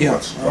word, in other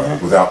words,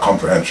 right? Without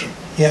comprehension.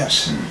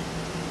 Yes.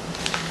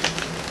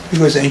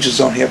 Because angels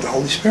don't have the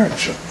Holy Spirit.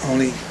 Sure.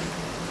 Only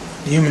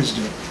humans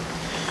do.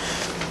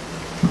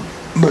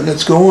 But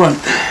let's go on.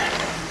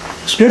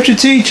 Scripture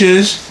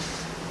teaches,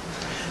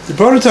 the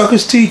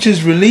Prototokos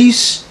teaches,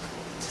 release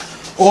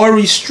or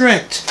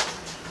restrict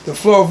the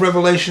flow of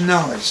revelation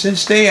knowledge.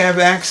 Since they have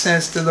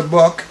access to the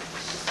book,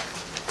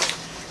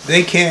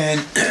 they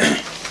can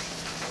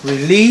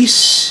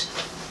release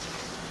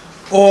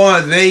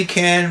or they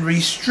can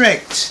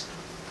restrict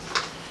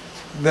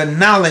the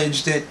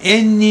knowledge that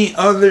any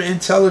other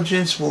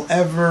intelligence will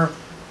ever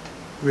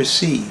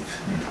receive.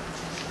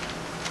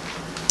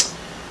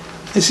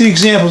 Let's see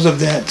examples of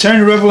that. Turn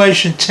to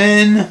Revelation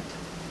 10,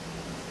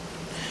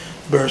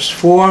 verse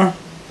 4.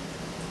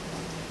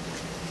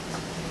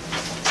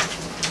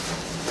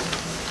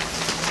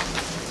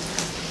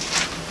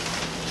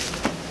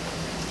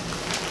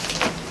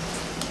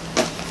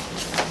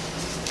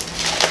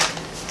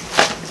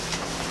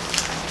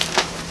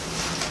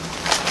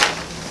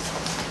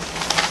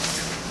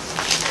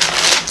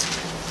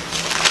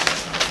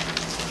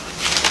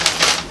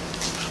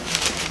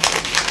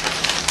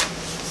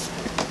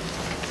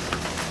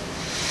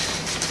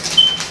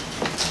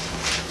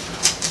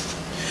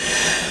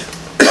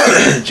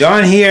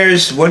 John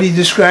hears what he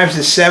describes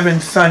as 7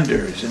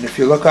 thunders, and if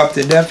you look up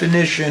the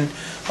definition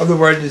of the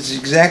word, it's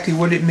exactly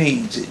what it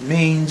means. It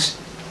means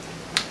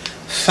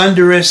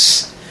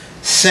thunderous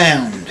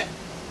sound.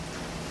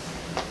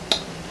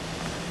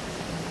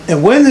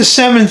 And when the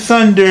 7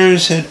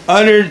 thunders had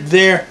uttered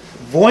their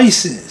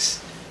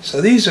voices,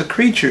 so these are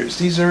creatures,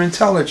 these are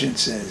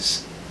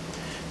intelligences,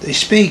 they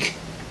speak.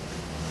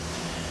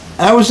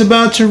 I was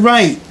about to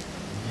write,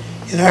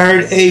 and I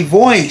heard a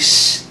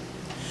voice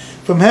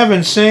from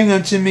heaven saying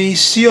unto me,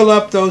 seal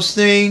up those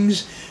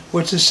things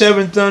which the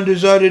 7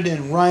 thunders uttered,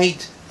 and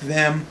write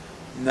them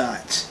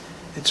not.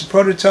 It's a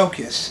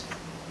Prototokos.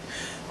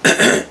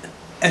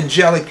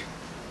 Angelic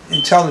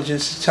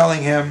intelligence is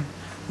telling him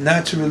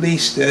not to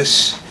release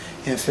this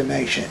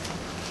information.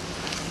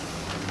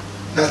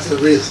 Not to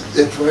release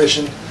the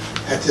information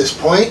at this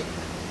point,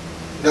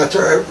 not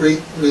to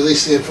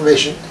release the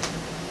information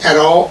at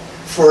all,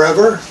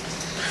 forever.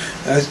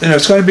 And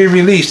it's going to be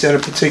released at a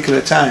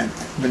particular time,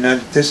 but not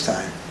at this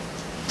time.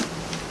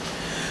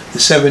 The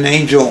 7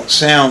 angel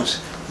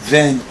sounds,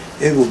 then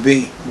it will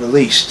be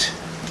released.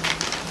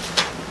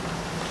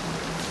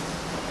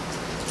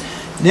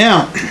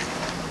 Now,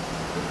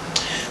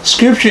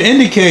 Scripture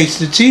indicates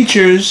the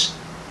teachers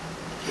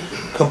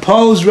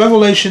compose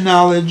revelation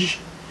knowledge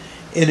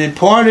and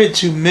impart it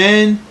to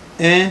men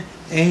and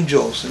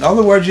angels. In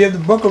other words, you have the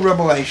book of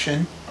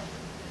Revelation.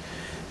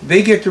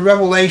 They get the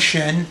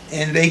revelation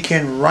and they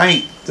can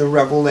write the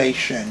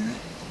revelation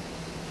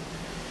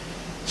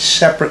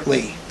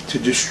separately to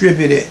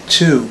distribute it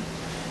to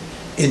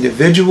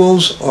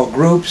individuals or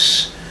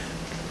groups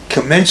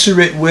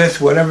commensurate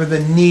with whatever the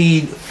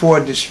need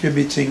for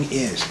distributing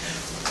is.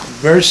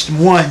 verse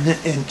 1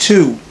 and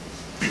 2,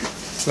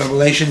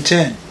 Revelation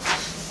 10.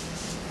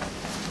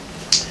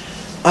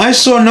 I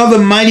saw another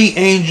mighty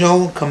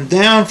angel come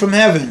down from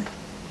heaven,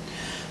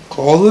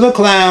 clothed with a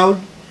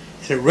cloud,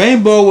 and a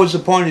rainbow was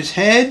upon his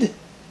head,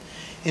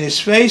 and his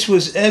face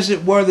was as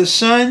it were the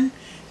sun,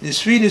 and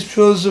his feet as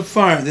pillars of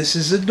fire. This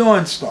is the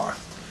dawn star.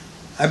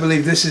 I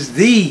believe this is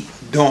the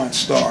dawn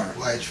star.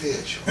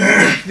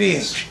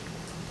 VH.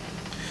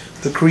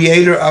 The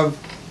creator of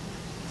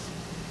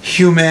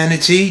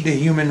humanity, the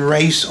human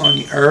race on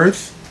the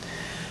earth,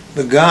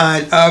 the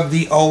God of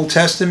the Old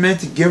Testament,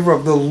 the giver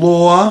of the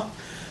law,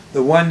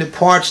 the one that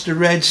parts the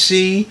Red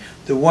Sea,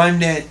 the one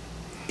that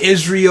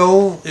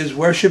Israel is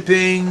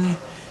worshiping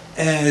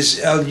as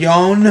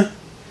Elyon.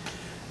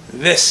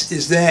 This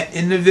is that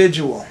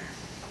individual.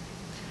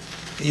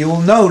 You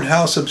will note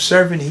how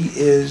subservient he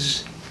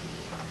is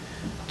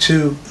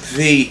to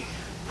the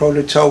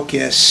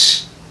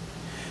Prototokos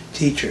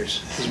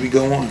teachers as we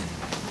go on.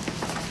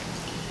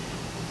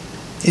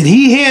 And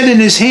he had in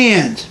his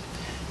hand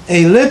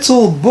a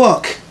little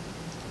book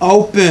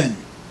open.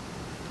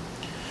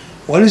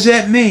 What does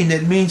that mean?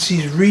 That means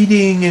he's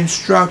reading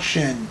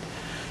instruction.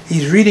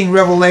 He's reading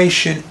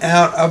revelation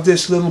out of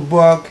this little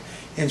book,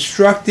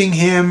 instructing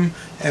him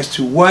as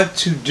to what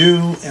to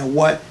do and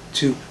what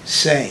to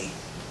say.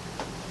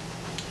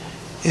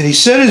 And he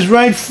set his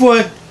right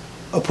foot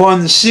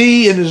upon the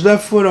sea and his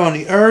left foot on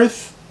the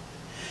earth,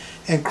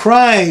 and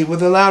cried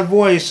with a loud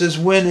voice as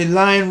when a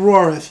lion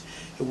roareth.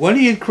 And when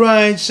he had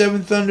cried,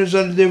 seven thunders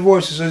uttered their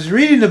voices. So he's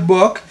reading the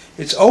book.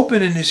 It's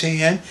open in his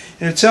hand,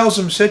 and it tells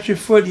him, set your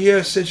foot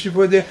here, set your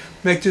foot there,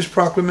 make this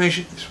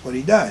proclamation. That's what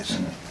he does.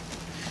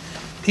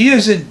 He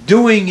isn't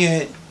doing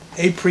it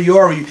a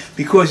priori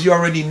because he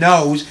already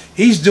knows.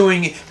 He's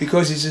doing it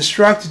because he's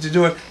instructed to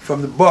do it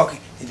from the book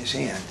in his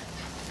hand.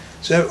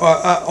 So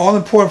all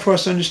important for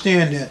us to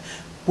understand that.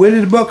 Where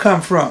did the book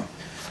come from?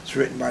 It's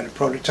written by the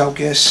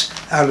Prototokos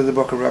out of the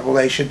book of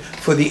Revelation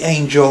for the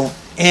angel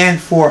and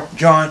for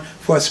John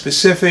for a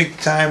specific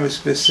time, a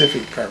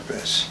specific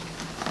purpose.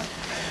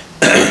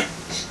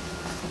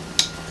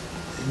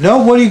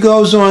 Note what he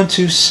goes on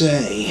to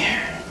say.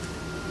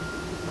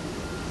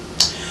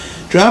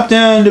 Drop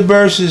down to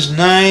verses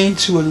 9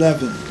 to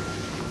 11.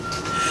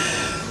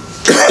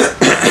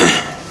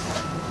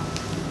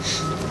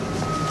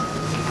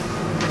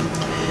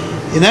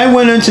 And I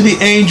went unto the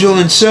angel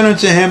and said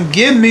unto him,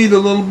 give me the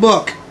little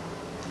book.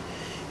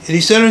 And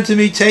he said unto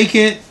me, take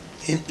it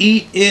and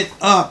eat it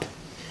up.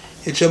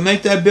 It shall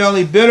make thy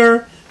belly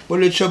bitter,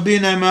 but it shall be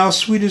in thy mouth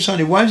sweet as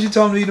honey. Why does he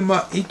tell him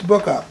to eat the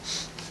book up?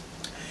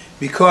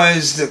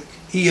 Because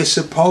he is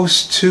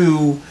supposed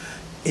to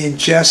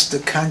ingest the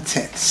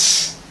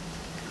contents.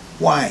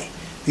 Why?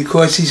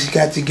 Because he's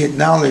got to get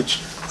knowledge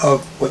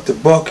of what the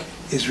book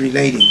is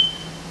relating.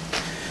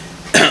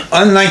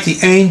 Unlike the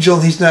angel,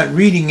 he's not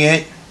reading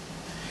it.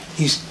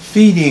 He's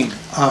feeding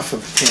off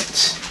of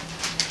it.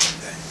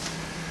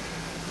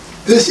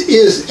 This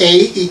is a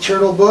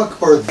eternal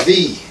book or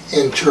the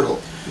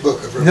eternal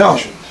book of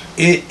Revelation? No,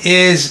 it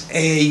is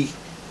a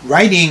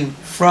writing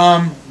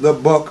from the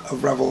book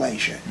of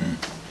Revelation.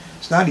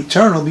 It's not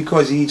eternal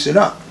because he eats it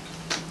up.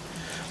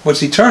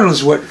 What's eternal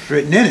is what's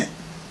written in it.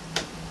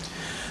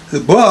 The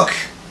book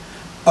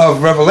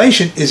of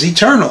Revelation is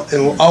eternal. It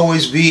will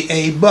always be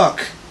a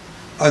book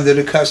under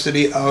the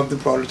custody of the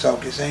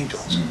Prototokos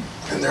angels.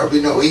 And there will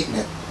be no eating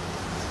it.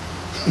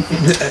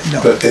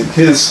 No. But in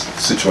his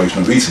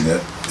situation of eating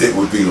it, it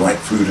would be like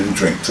food and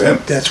drink to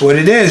him. That's what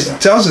it is.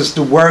 It tells us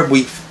the word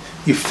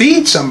you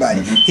feed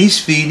somebody. He's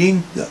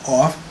feeding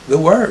off the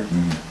word.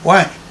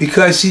 Why?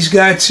 Because he's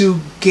got to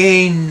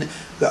gain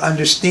the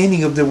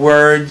understanding of the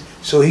word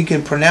so he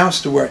can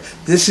pronounce the word.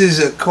 This is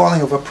a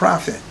calling of a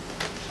prophet.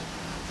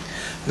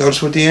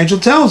 Notice what the angel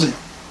tells him.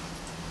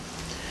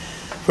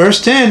 Verse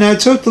 10, I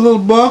took the little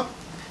book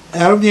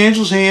out of the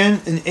angel's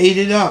hand and ate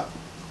it up.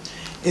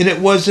 And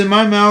it was in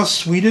my mouth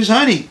sweet as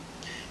honey.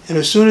 And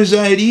as soon as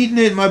I had eaten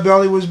it, my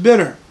belly was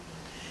bitter.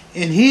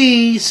 And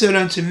he said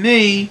unto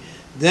me,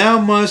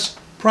 thou must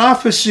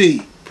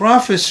prophesy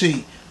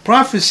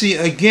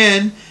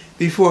again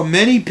before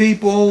many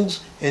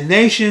peoples and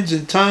nations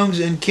and tongues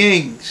and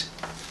kings.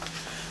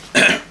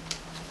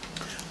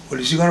 What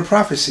is he going to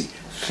prophesy?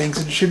 Things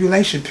in the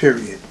tribulation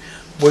period.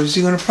 What is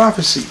he going to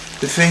prophesy?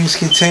 The things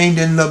contained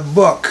in the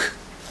book.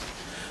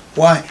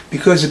 Why?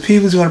 Because the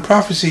people he's going to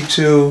prophesy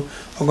to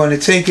are going to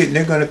take it and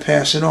they're going to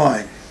pass it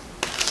on.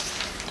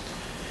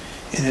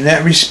 And in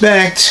that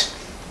respect,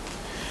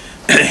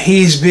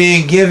 he's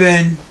being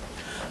given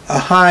a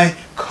high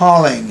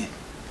calling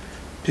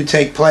to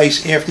take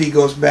place after he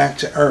goes back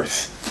to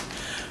earth.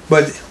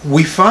 But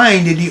we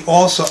find that he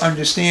also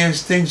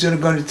understands things that are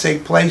going to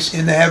take place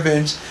in the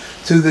heavens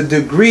to the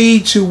degree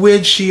to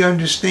which he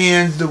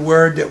understands the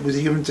word that was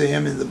given to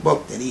him in the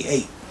book that he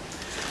ate.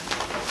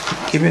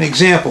 Give you an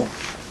example.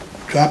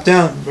 Drop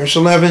down, verse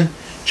 11,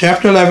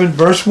 chapter 11,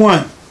 verse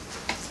 1.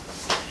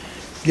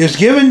 He has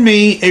given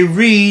me a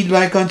reed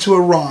like unto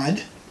a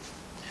rod,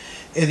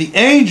 and the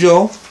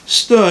angel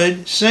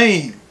stood,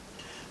 saying,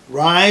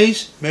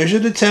 rise, measure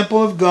the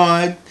temple of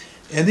God,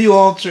 and the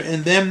altar,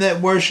 and them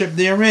that worship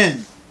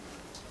therein.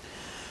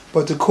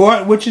 But the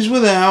court which is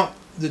without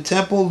the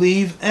temple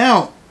leave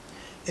out,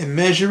 and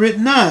measure it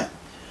not.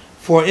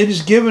 For it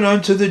is given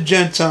unto the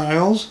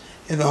Gentiles,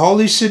 in the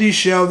holy city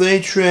shall they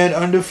tread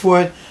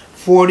underfoot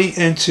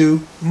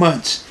 42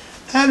 months.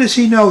 How does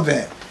he know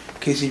that?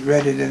 Because he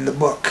read it in the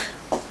book.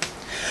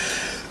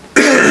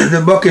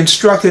 The book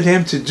instructed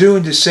him to do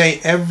and to say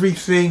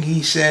everything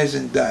he says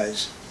and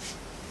does.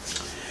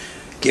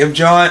 Give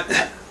John,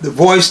 the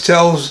voice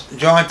tells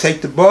John,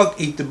 take the book,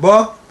 eat the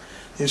book.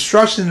 The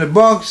instruction in the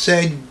book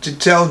said to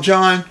tell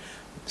John,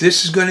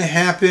 this is going to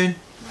happen,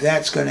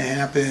 that's going to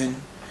happen.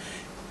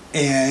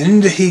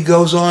 And he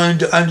goes on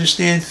to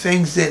understand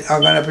things that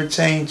are going to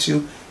pertain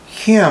to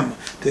him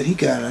that he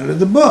got out of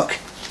the book.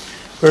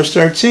 Verse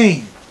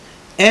 13,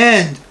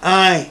 and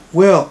I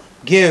will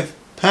give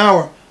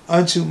power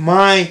unto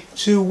my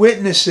 2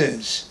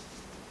 witnesses,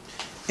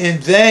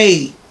 and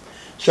they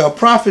shall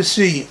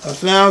prophesy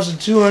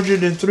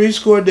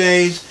 1,260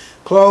 days,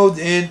 clothed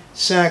in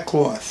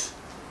sackcloth.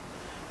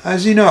 How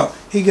does he know?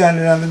 He got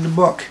it out of the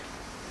book.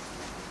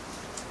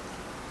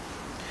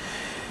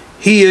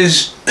 He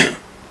is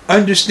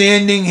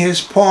understanding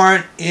his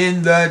part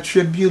in the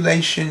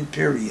tribulation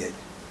period.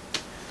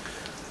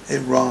 It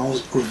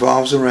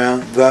revolves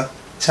around the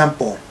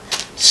temple.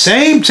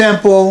 Same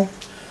temple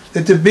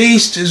that the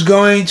beast is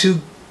going to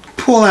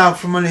pull out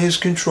from under his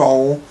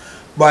control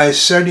by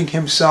asserting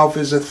himself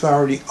as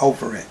authority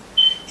over it.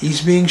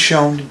 He's being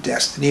shown the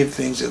destiny of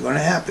things that are going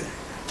to happen.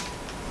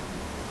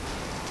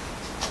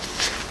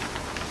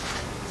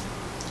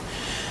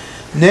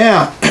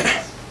 Now,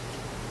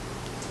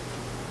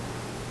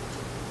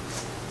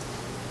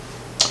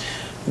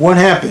 what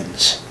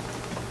happens?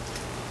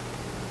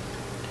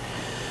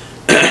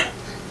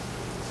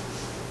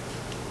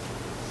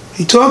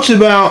 He talks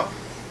about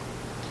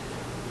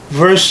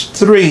verse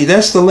 3.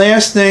 That's the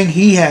last thing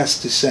he has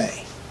to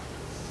say.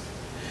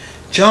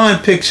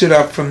 John picks it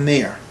up from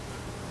there.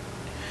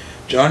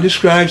 John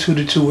describes who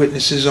the 2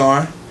 witnesses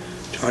are.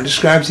 John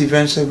describes the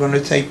events that are going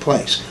to take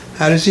place.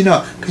 How does he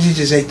know? Because he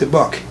just ate the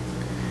book.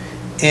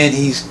 And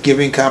he's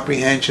giving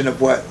comprehension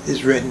of what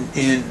is written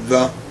in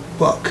the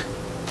book.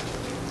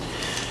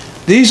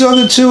 These are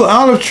the 2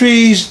 olive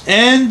trees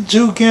and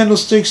 2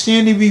 candlesticks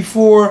standing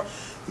before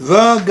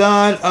the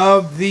God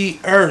of the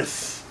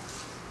earth.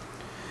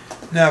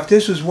 Now, if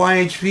this was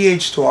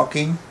YHVH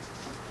talking,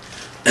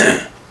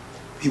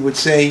 he would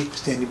say,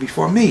 standing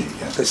before me,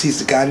 because he's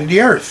the God of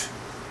the earth.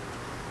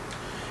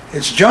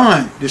 It's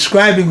John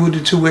describing who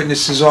the 2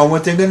 witnesses are,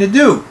 what they're going to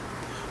do.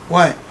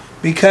 Why?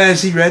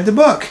 Because he read the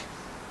book.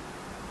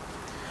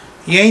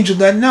 The angel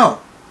doesn't know.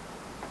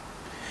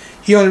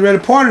 He only read a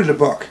part of the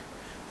book.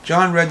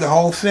 John read the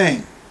whole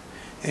thing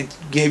and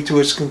gave to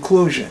its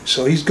conclusion.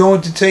 So he's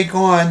going to take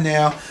on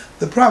now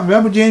the prophet.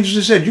 Remember what the angel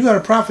just said, you got to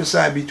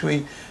prophesy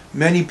between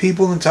many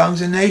people and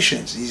tongues and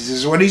nations. This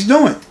is what he's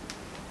doing.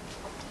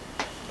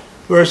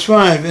 Verse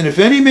 5, and if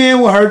any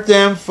man will hurt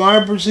them,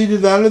 fire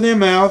proceedeth out of their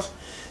mouth,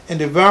 and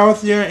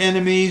devoureth their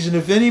enemies. And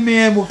if any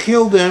man will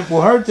kill them,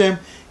 will hurt them,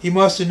 he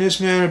must in this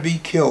manner be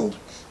killed.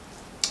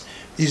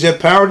 These have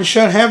power to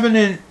shut heaven,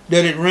 and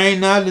that it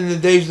rain not in the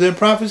days of their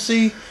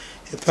prophecy,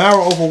 and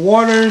power over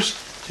waters,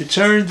 to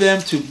turn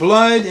them to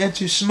blood, and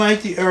to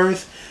smite the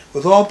earth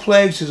with all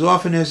plagues as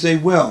often as they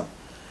will.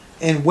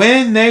 And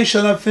when they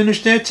shall have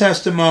finished their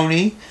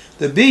testimony,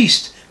 the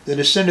beast that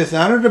ascendeth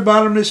out of the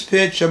bottomless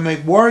pit shall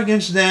make war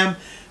against them,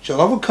 shall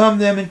overcome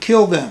them, and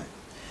kill them.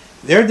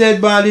 Their dead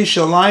bodies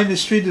shall lie in the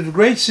street of the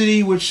great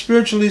city, which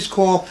spiritually is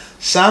called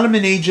Sodom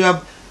and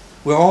Egypt,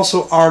 where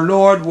also our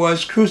Lord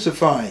was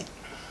crucified.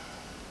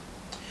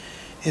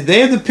 And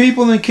they of the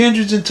people and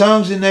kindreds and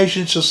tongues and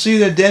nations shall see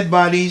their dead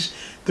bodies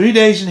 3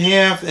 days and a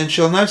half, and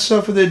shall not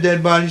suffer their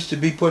dead bodies to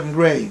be put in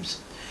graves.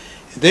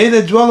 And they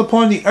that dwell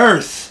upon the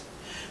earth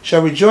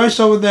shall rejoice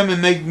over them,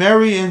 and make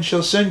merry, and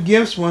shall send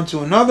gifts one to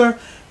another,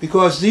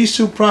 because these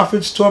 2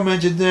 prophets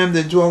tormented them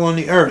that dwell on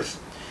the earth.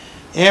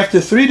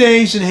 After 3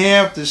 days and a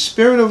half, the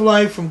Spirit of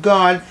life from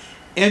God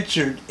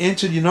entered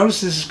into, you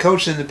notice this is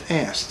coached in the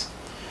past,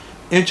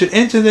 entered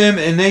into them,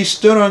 and they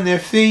stood on their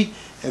feet.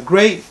 A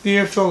great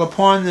fear fell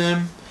upon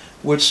them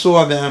which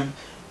saw them.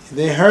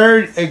 They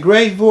heard a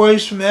great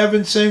voice from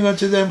heaven saying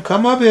unto them,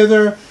 Come up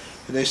hither.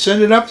 And they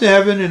ascended up to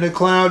heaven in a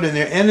cloud, and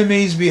their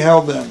enemies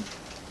beheld them.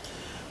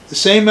 The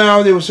same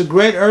hour there was a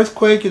great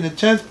earthquake, and the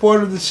 10th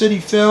part of the city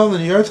fell,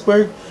 and the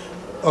earthquake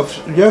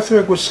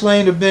was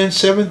slain of men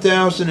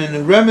 7,000, and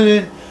the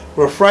remnant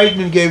were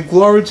frightened and gave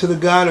glory to the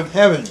God of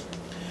heaven.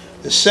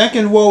 The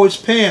second woe is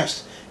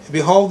past, and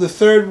behold, the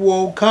third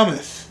woe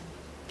cometh.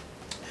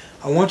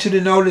 I want you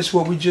to notice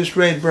what we just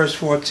read, verse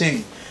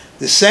 14.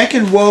 The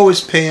second woe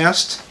is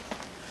past,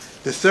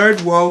 the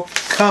third woe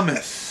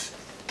cometh.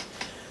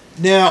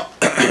 Now,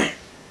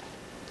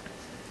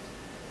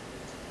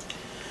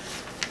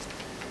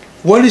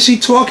 what is he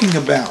talking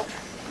about?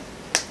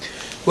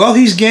 Well,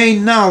 he's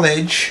gained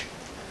knowledge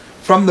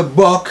from the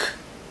book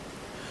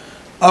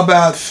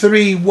about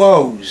 3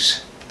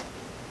 woes.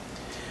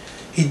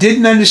 He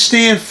didn't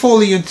understand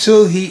fully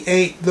until he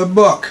ate the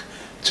book.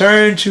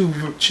 Turn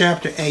to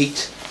chapter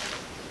 8.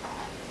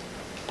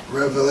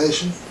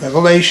 Revelation.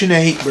 Revelation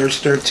 8, verse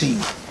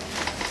 13.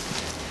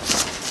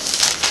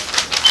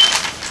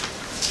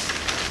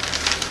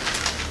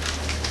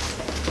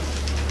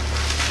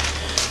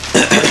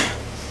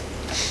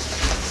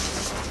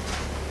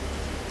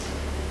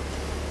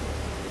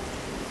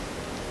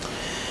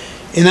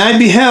 And I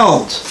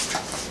beheld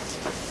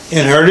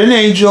and heard an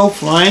angel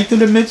flying through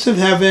the midst of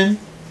heaven,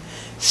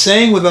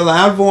 saying with a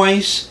loud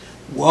voice,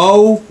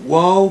 Woe,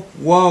 woe,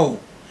 woe,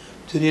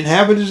 to the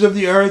inhabitants of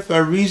the earth by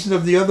reason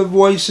of the other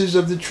voices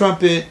of the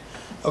trumpet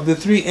of the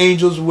three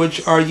angels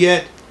which are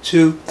yet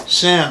to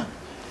sound.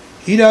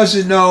 He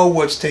doesn't know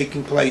what's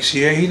taking place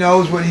here. He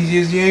knows what he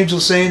hears the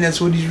angel saying.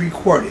 That's what he's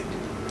recorded.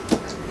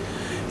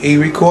 He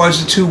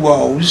records the two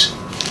woes.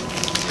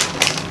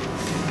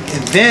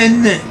 And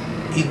then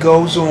he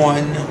goes on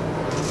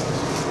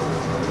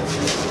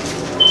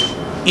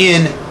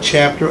in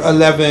chapter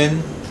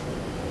 11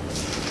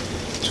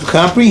 to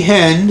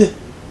comprehend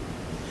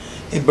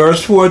in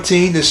verse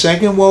 14, the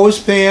second woe is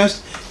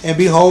past, and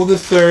behold, the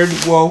third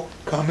woe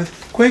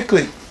cometh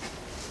quickly.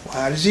 Well,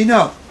 how does he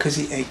know? Because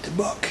he ate the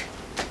book.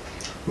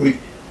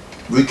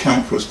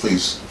 Recount for us,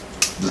 please,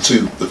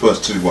 the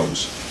first two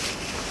woes.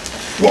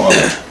 What are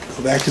they?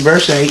 Go back to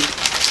verse 8.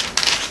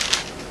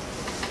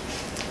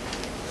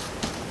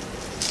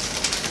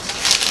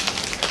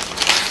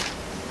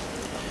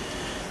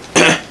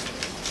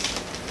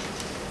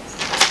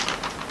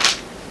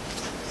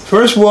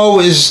 First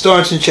woe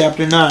starts in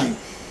chapter 9.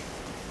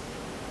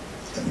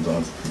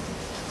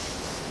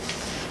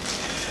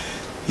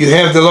 You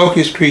have the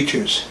locust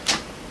creatures.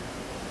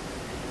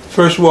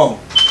 First woe.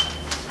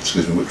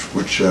 Excuse me,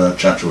 which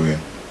chapter are we in?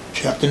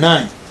 Chapter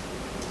 9.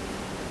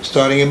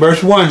 Starting in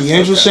verse 1. The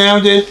angel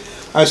sounded,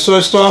 I saw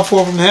a star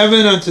fall from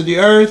heaven unto the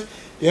earth.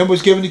 Then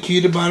was given the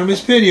key to the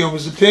bottomless pit. He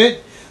opens the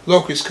pit.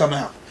 Locusts come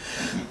out.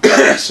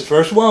 That's the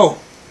first woe.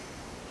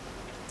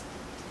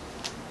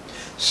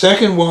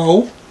 Second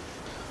woe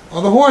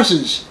are the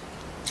horses.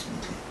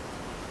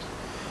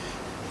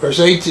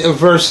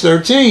 Verse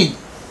 13.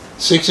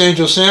 Six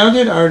angels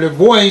sounded, I heard a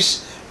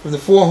voice from the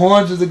four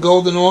horns of the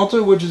golden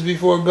altar, which is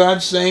before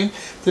God, saying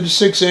to the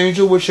sixth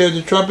angel, which had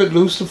the trumpet,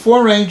 loose the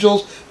four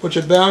angels, which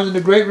are bound in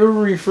the great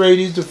river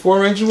Euphrates. The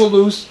four angels were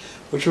loosed,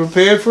 which were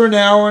prepared for an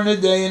hour and a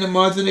day and a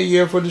month and a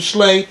year for to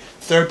slay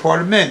third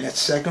part of men.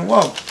 That's the second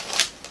woe.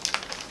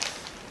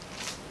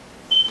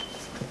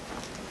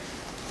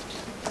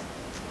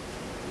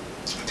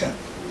 Okay.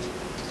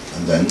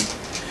 And then?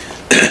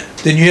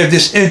 Then you have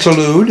this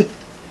interlude,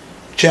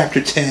 chapter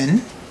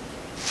 10.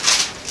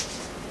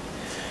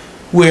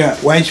 Where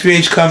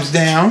YHVH comes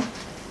down,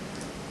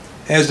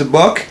 has the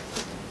book,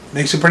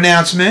 makes a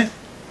pronouncement.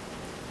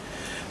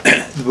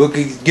 The book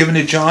is given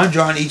to John.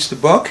 John eats the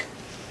book,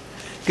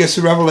 gets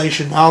the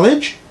revelation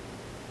knowledge,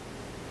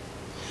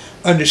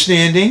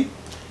 understanding,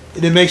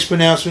 and it makes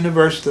pronouncement in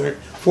verse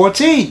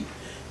 14.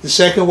 The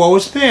second woe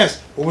is past.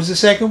 What was the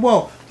second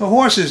woe? The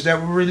horses that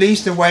were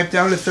released and wiped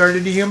out a third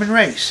of the human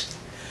race.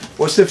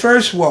 What's the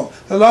first woe?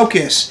 The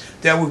locusts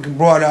that were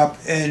brought up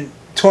and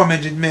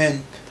tormented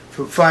men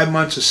for 5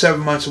 months or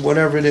 7 months or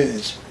whatever it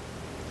is.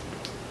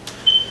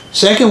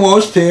 Second woe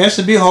is past,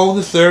 and behold,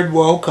 the third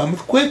woe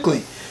cometh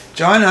quickly.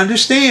 John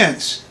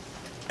understands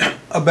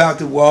about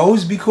the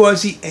woes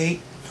because he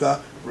ate the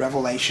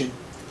Revelation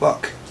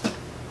book.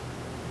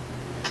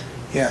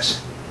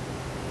 Yes.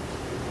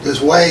 Does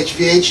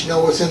YHVH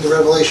know what's in the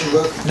Revelation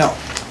book? No.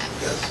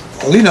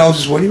 Yes. All he knows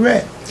is what he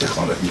read.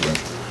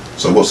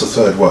 So what's the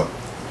third woe?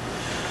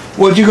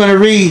 What you're going to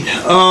read?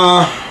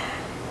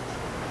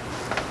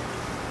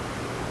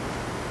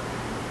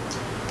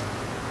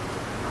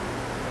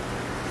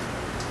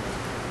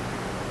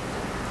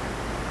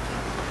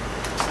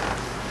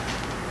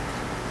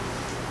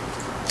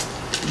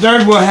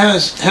 Third one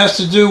has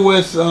to do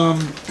with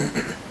let's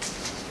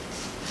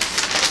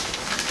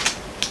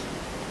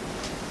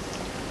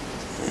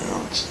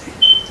see.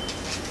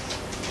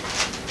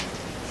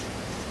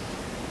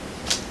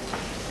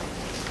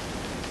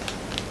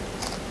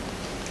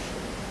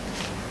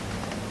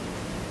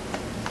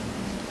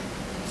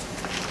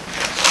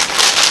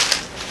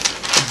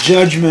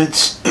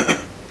 Judgments.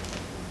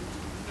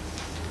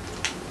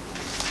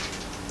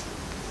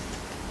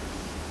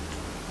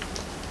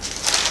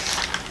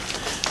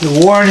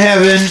 The war in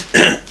heaven,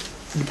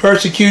 the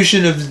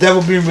persecution of the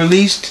devil being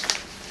released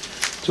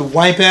to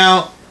wipe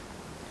out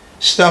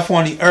stuff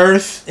on the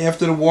earth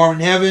after the war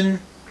in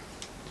heaven,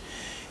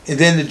 and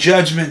then the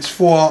judgments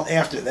fall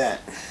after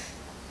that.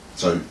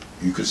 So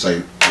you could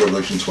say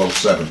Revelation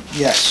 12:7.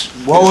 Yes.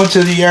 Woe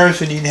unto the earth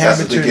and the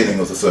inhabitants. That's the beginning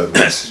of the third woe.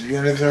 That's the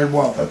beginning of the third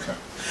woe. Okay.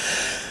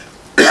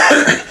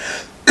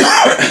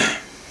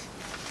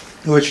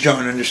 Which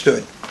John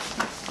understood.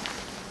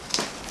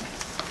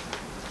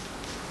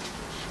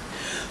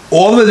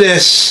 All of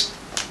this,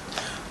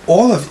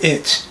 all of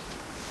it,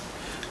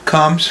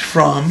 comes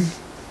from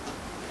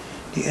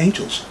the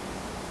angels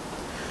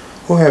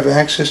who have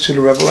access to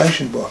the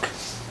Revelation book.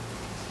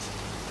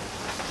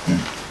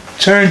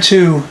 Turn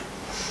to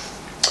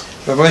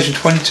Revelation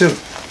 22.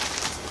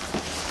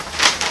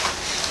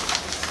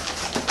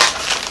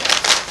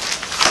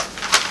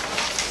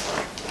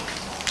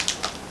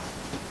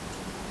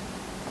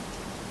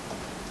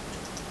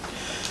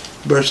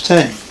 verse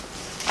 10.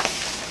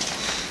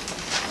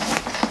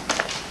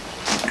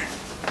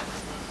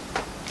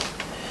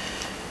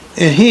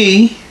 And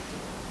he,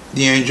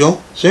 the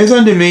angel, saith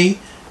unto me,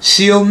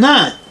 seal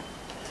not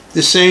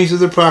the sayings of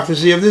the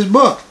prophecy of this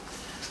book,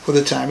 for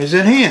the time is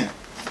at hand.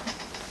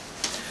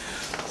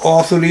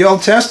 All through the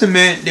Old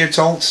Testament, they're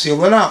told,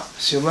 seal it up,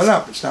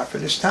 it's not for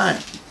this time.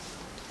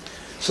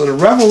 So the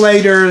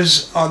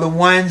revelators are the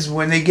ones,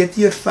 when they get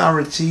the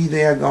authority,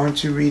 they are going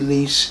to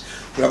release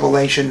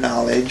revelation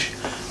knowledge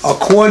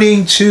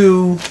according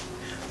to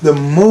the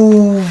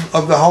move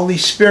of the Holy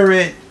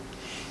Spirit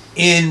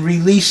in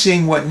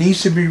releasing what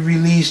needs to be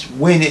released,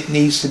 when it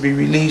needs to be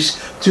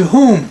released, to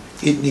whom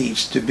it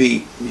needs to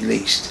be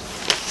released.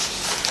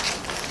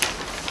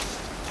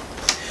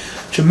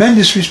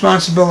 Tremendous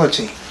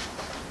responsibility.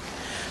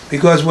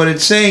 Because what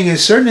it's saying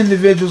is certain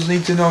individuals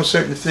need to know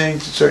certain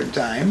things at certain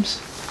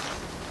times.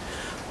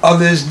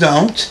 Others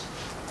don't.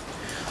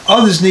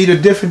 Others need a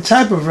different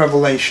type of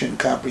revelation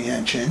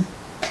comprehension.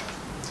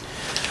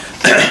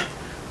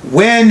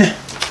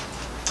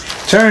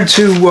 Turn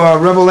to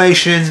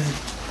Revelation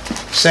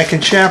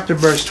 2nd chapter,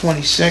 verse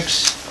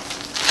 26.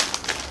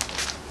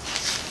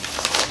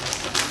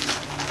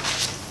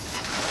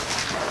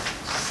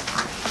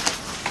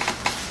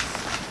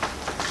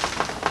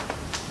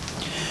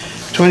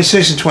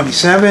 '26 and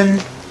 27.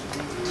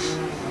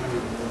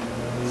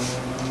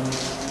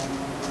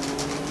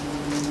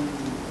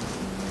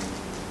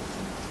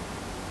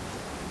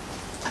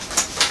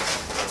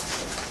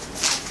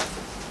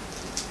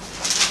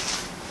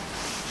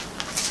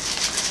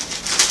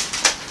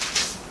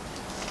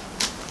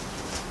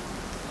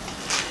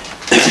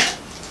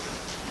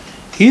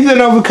 He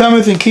that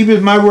overcometh and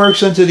keepeth my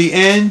works unto the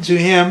end, to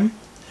him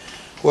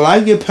will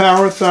I give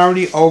power,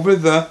 authority over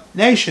the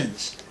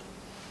nations.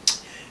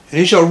 And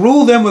he shall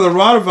rule them with a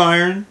rod of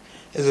iron,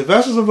 as the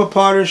vessels of a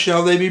potter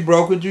shall they be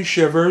broken to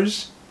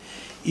shivers,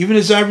 even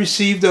as I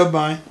received of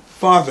my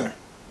Father.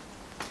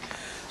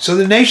 So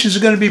the nations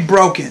are going to be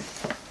broken.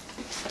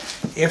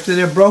 After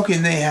they're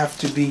broken, they have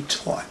to be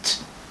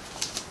taught.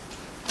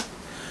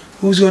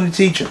 Who's going to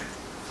teach them?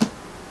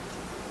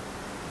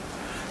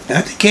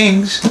 Not the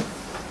kings,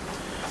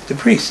 the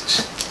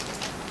priests.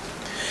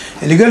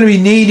 And they're going to be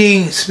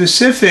needing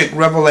specific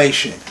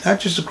revelation, not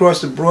just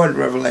across the broad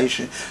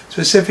revelation,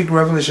 specific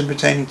revelation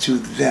pertaining to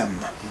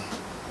them.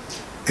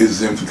 Is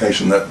the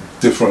implication that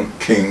different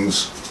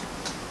kings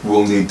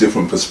will need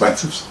different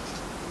perspectives?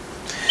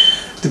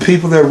 The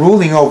people they're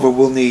ruling over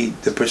will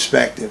need the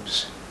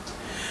perspectives.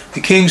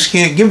 The kings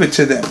can't give it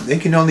to them. They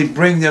can only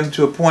bring them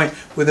to a point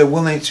where they're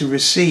willing to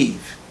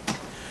receive.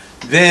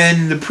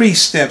 Then the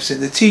priest steps in,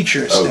 the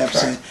teacher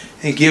steps in,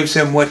 and gives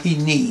him what he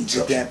needs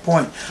at that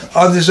point.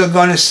 Others are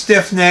going to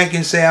stiff neck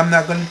and say, I'm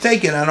not going to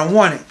take it, I don't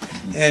want it,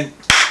 and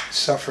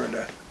suffer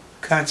the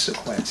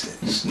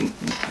consequences.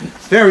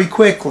 Very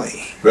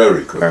quickly.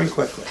 Very quickly. Very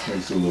quickly.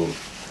 Thanks the Lord.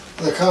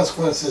 The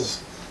consequence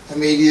is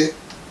immediate.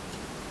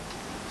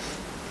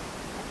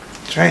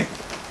 That's right.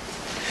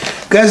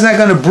 God's not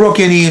going to brook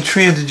any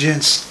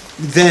intransigence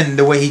then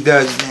the way he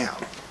does now.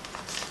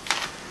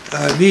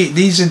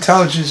 These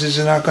intelligences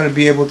are not going to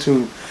be able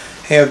to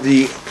have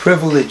the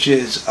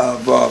privileges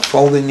of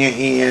folding their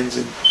hands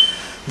and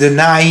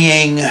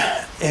denying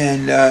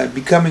and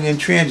becoming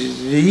intransigent.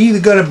 You're either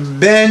going to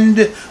bend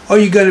or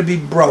you're going to be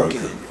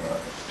broken. Right.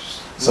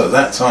 So at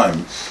that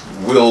time,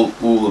 will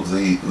all of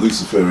the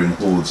Luciferian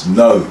hordes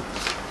know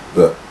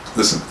that,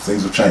 listen,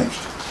 things have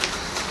changed?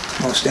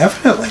 Most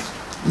definitely.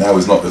 Now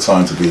is not the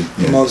time to be...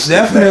 Most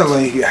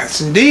definitely. Yes,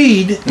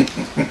 indeed.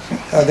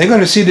 They're going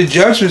to see the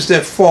judgments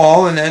that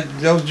fall, and that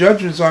those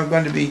judgments aren't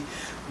going to be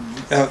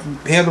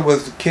handled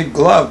with kid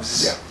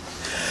gloves. Yeah.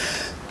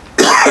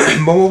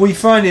 But what we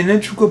find an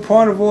integral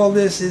part of all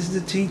this is the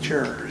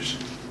teachers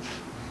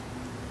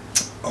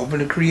over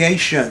the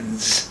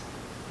creations.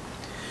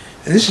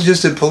 And this is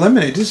just a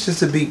preliminary. This is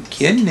just a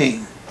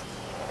beginning.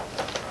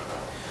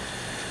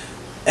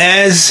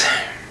 As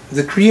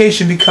the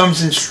creation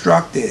becomes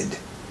instructed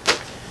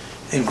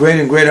in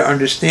greater and greater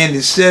understanding,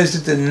 it says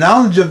that the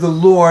knowledge of the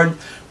Lord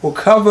will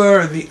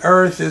cover the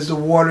earth as the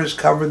waters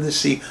cover the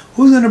sea.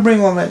 Who's going to bring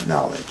all that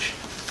knowledge?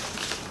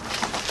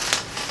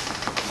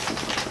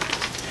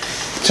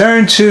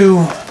 Turn to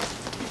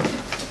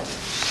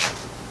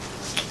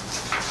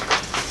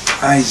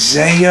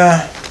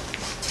Isaiah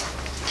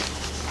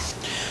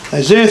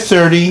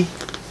 30,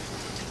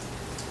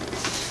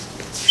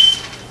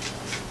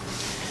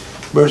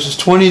 verses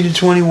 20 to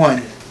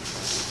 21.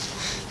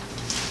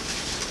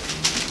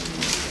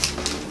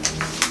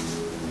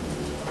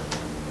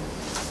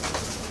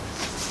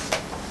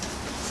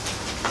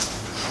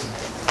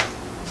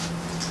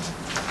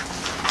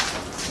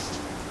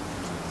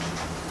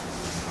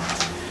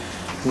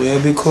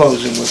 We'll be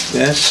closing with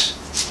this.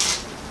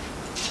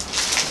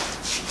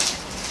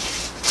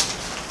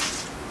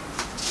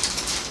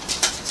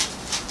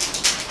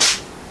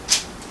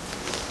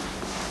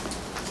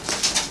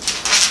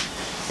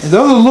 And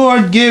though the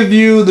Lord give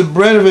you the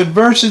bread of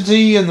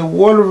adversity and the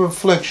water of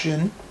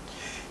affliction,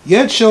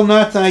 yet shall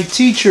not thy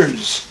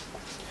teachers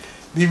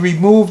be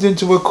removed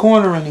into a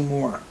corner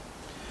anymore.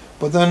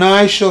 But thine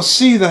eyes shall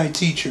see thy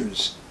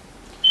teachers,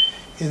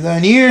 and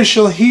thine ears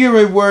shall hear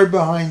a word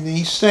behind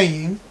thee,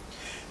 saying,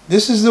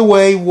 This is the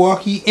way,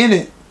 walk ye in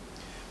it,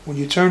 when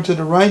you turn to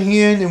the right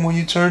hand and when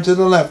you turn to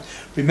the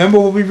left. Remember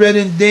what we read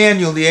in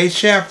Daniel, the 8th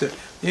chapter.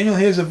 Daniel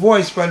hears a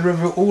voice by the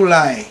river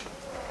Ulai,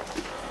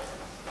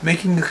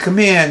 making a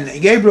command.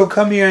 Gabriel,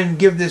 come here and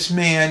give this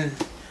man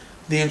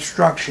the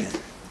instruction.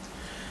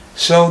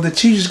 So the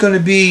teacher's going to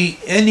be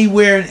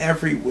anywhere and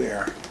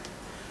everywhere,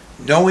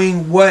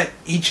 knowing what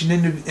each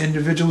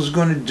individual is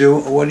going to do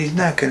or what he's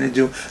not going to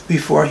do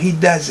before he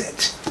does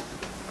it.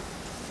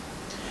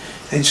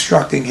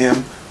 Instructing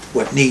him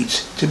what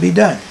needs to be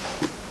done.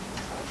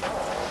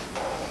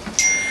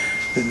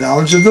 The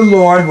knowledge of the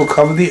Lord will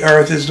cover the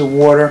earth as the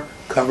water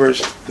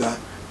covers the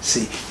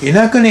sea. You're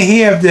not going to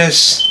have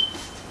this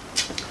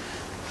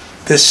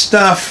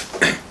stuff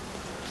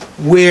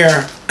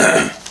where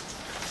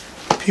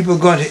people are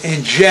going to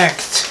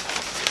inject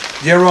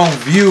their own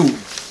view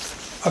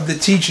of the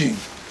teaching,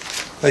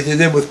 like they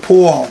did with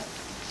Paul,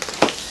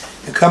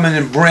 and come in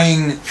and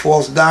bring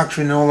false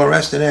doctrine and all the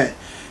rest of that.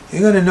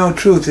 You're going to know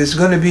truth. It's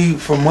going to be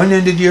from one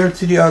end of the earth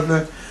to the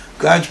other.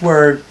 God's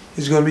word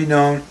is going to be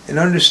known and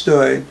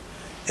understood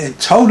and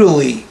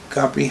totally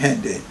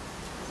comprehended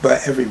by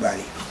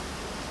everybody.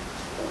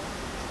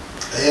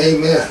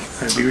 Amen. You're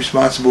going to be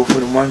responsible for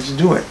the ones to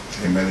do it.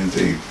 Amen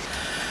indeed.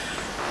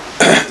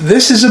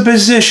 This is a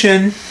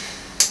position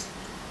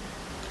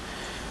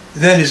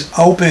that is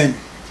open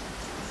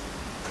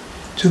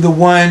to the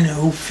one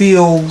who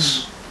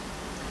feels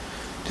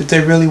that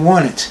they really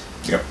want it.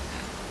 Yep.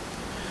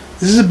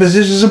 This is a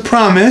position, this is a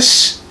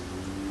promise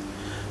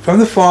from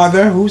the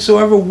Father.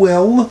 Whosoever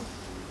will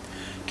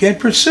can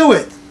pursue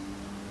it.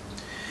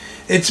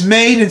 It's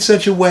made in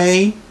such a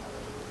way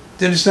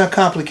that it's not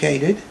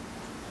complicated.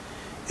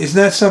 It's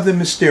not something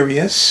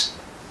mysterious.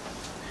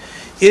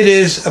 It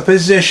is a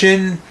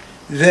position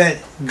that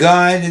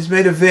God has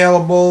made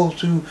available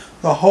to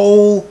the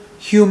whole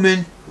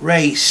human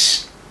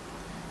race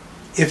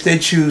if they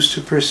choose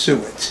to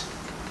pursue it.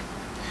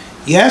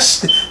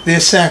 Yes,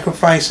 there's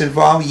sacrifice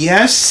involved.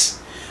 Yes,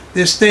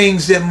 there's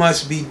things that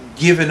must be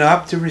given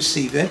up to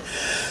receive it.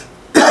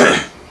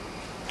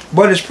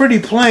 But it's pretty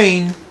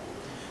plain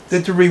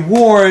that the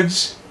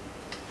rewards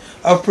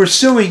of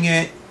pursuing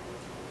it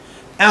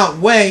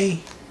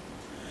outweigh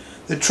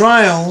the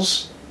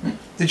trials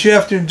that you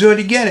have to endure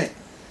to get it.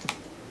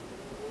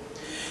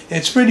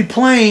 It's pretty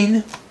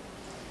plain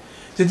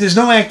that there's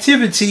no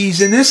activities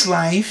in this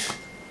life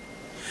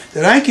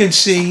that I can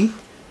see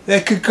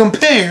that could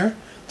compare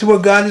to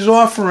what God is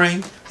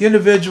offering the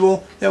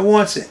individual that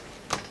wants it.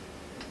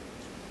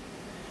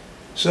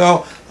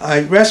 So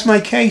I rest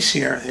my case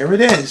here. There it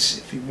is.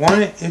 If you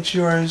want it, it's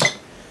yours.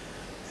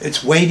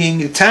 It's waiting.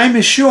 The time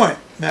is short,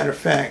 matter of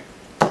fact.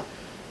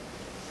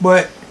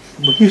 But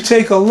when you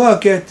take a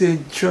look at the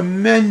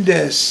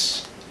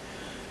tremendous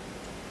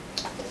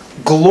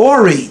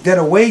glory that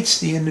awaits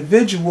the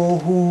individual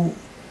who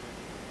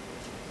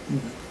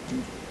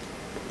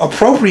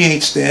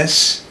appropriates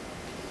this,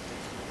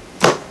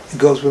 it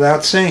goes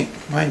without saying.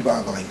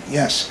 Mind-boggling,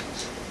 yes.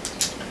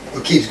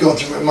 What keeps going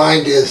through my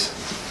mind is,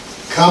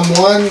 come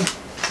one,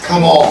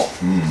 come all.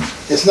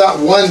 It's not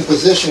one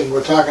position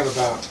we're talking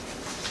about.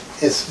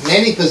 It's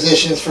many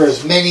positions for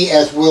as many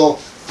as will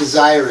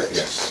desire it.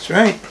 Yes. That's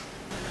right.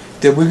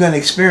 That we're going to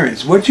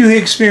experience. What you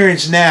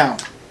experience now,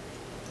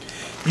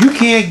 you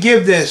can't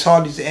give this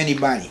hardly to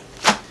anybody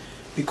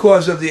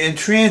because of the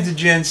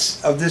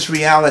intransigence of this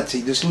reality,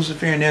 this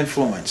Luciferian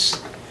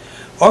influence.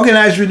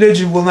 Organized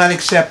religion will not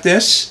accept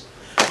this.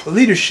 The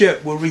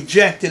leadership will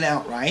reject it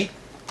outright.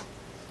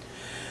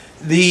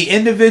 The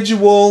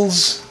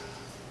individuals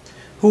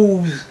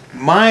whose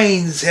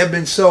minds have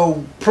been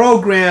so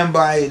programmed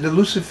by the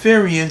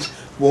Luciferians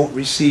won't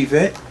receive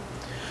it.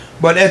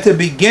 But at the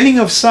beginning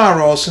of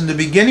sorrows, from the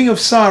beginning of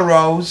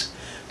sorrows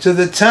to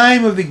the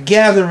time of the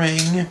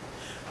gathering,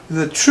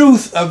 the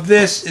truth of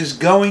this is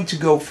going to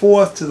go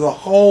forth to the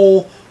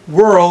whole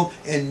world,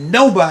 and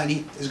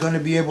nobody is going to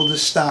be able to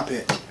stop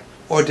it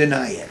or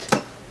deny it.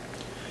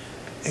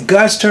 And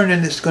God's going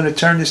to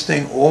turn this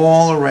thing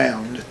all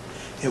around.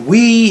 And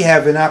we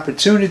have an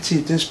opportunity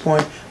at this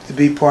point to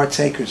be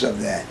partakers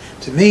of that.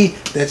 To me,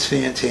 that's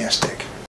fantastic.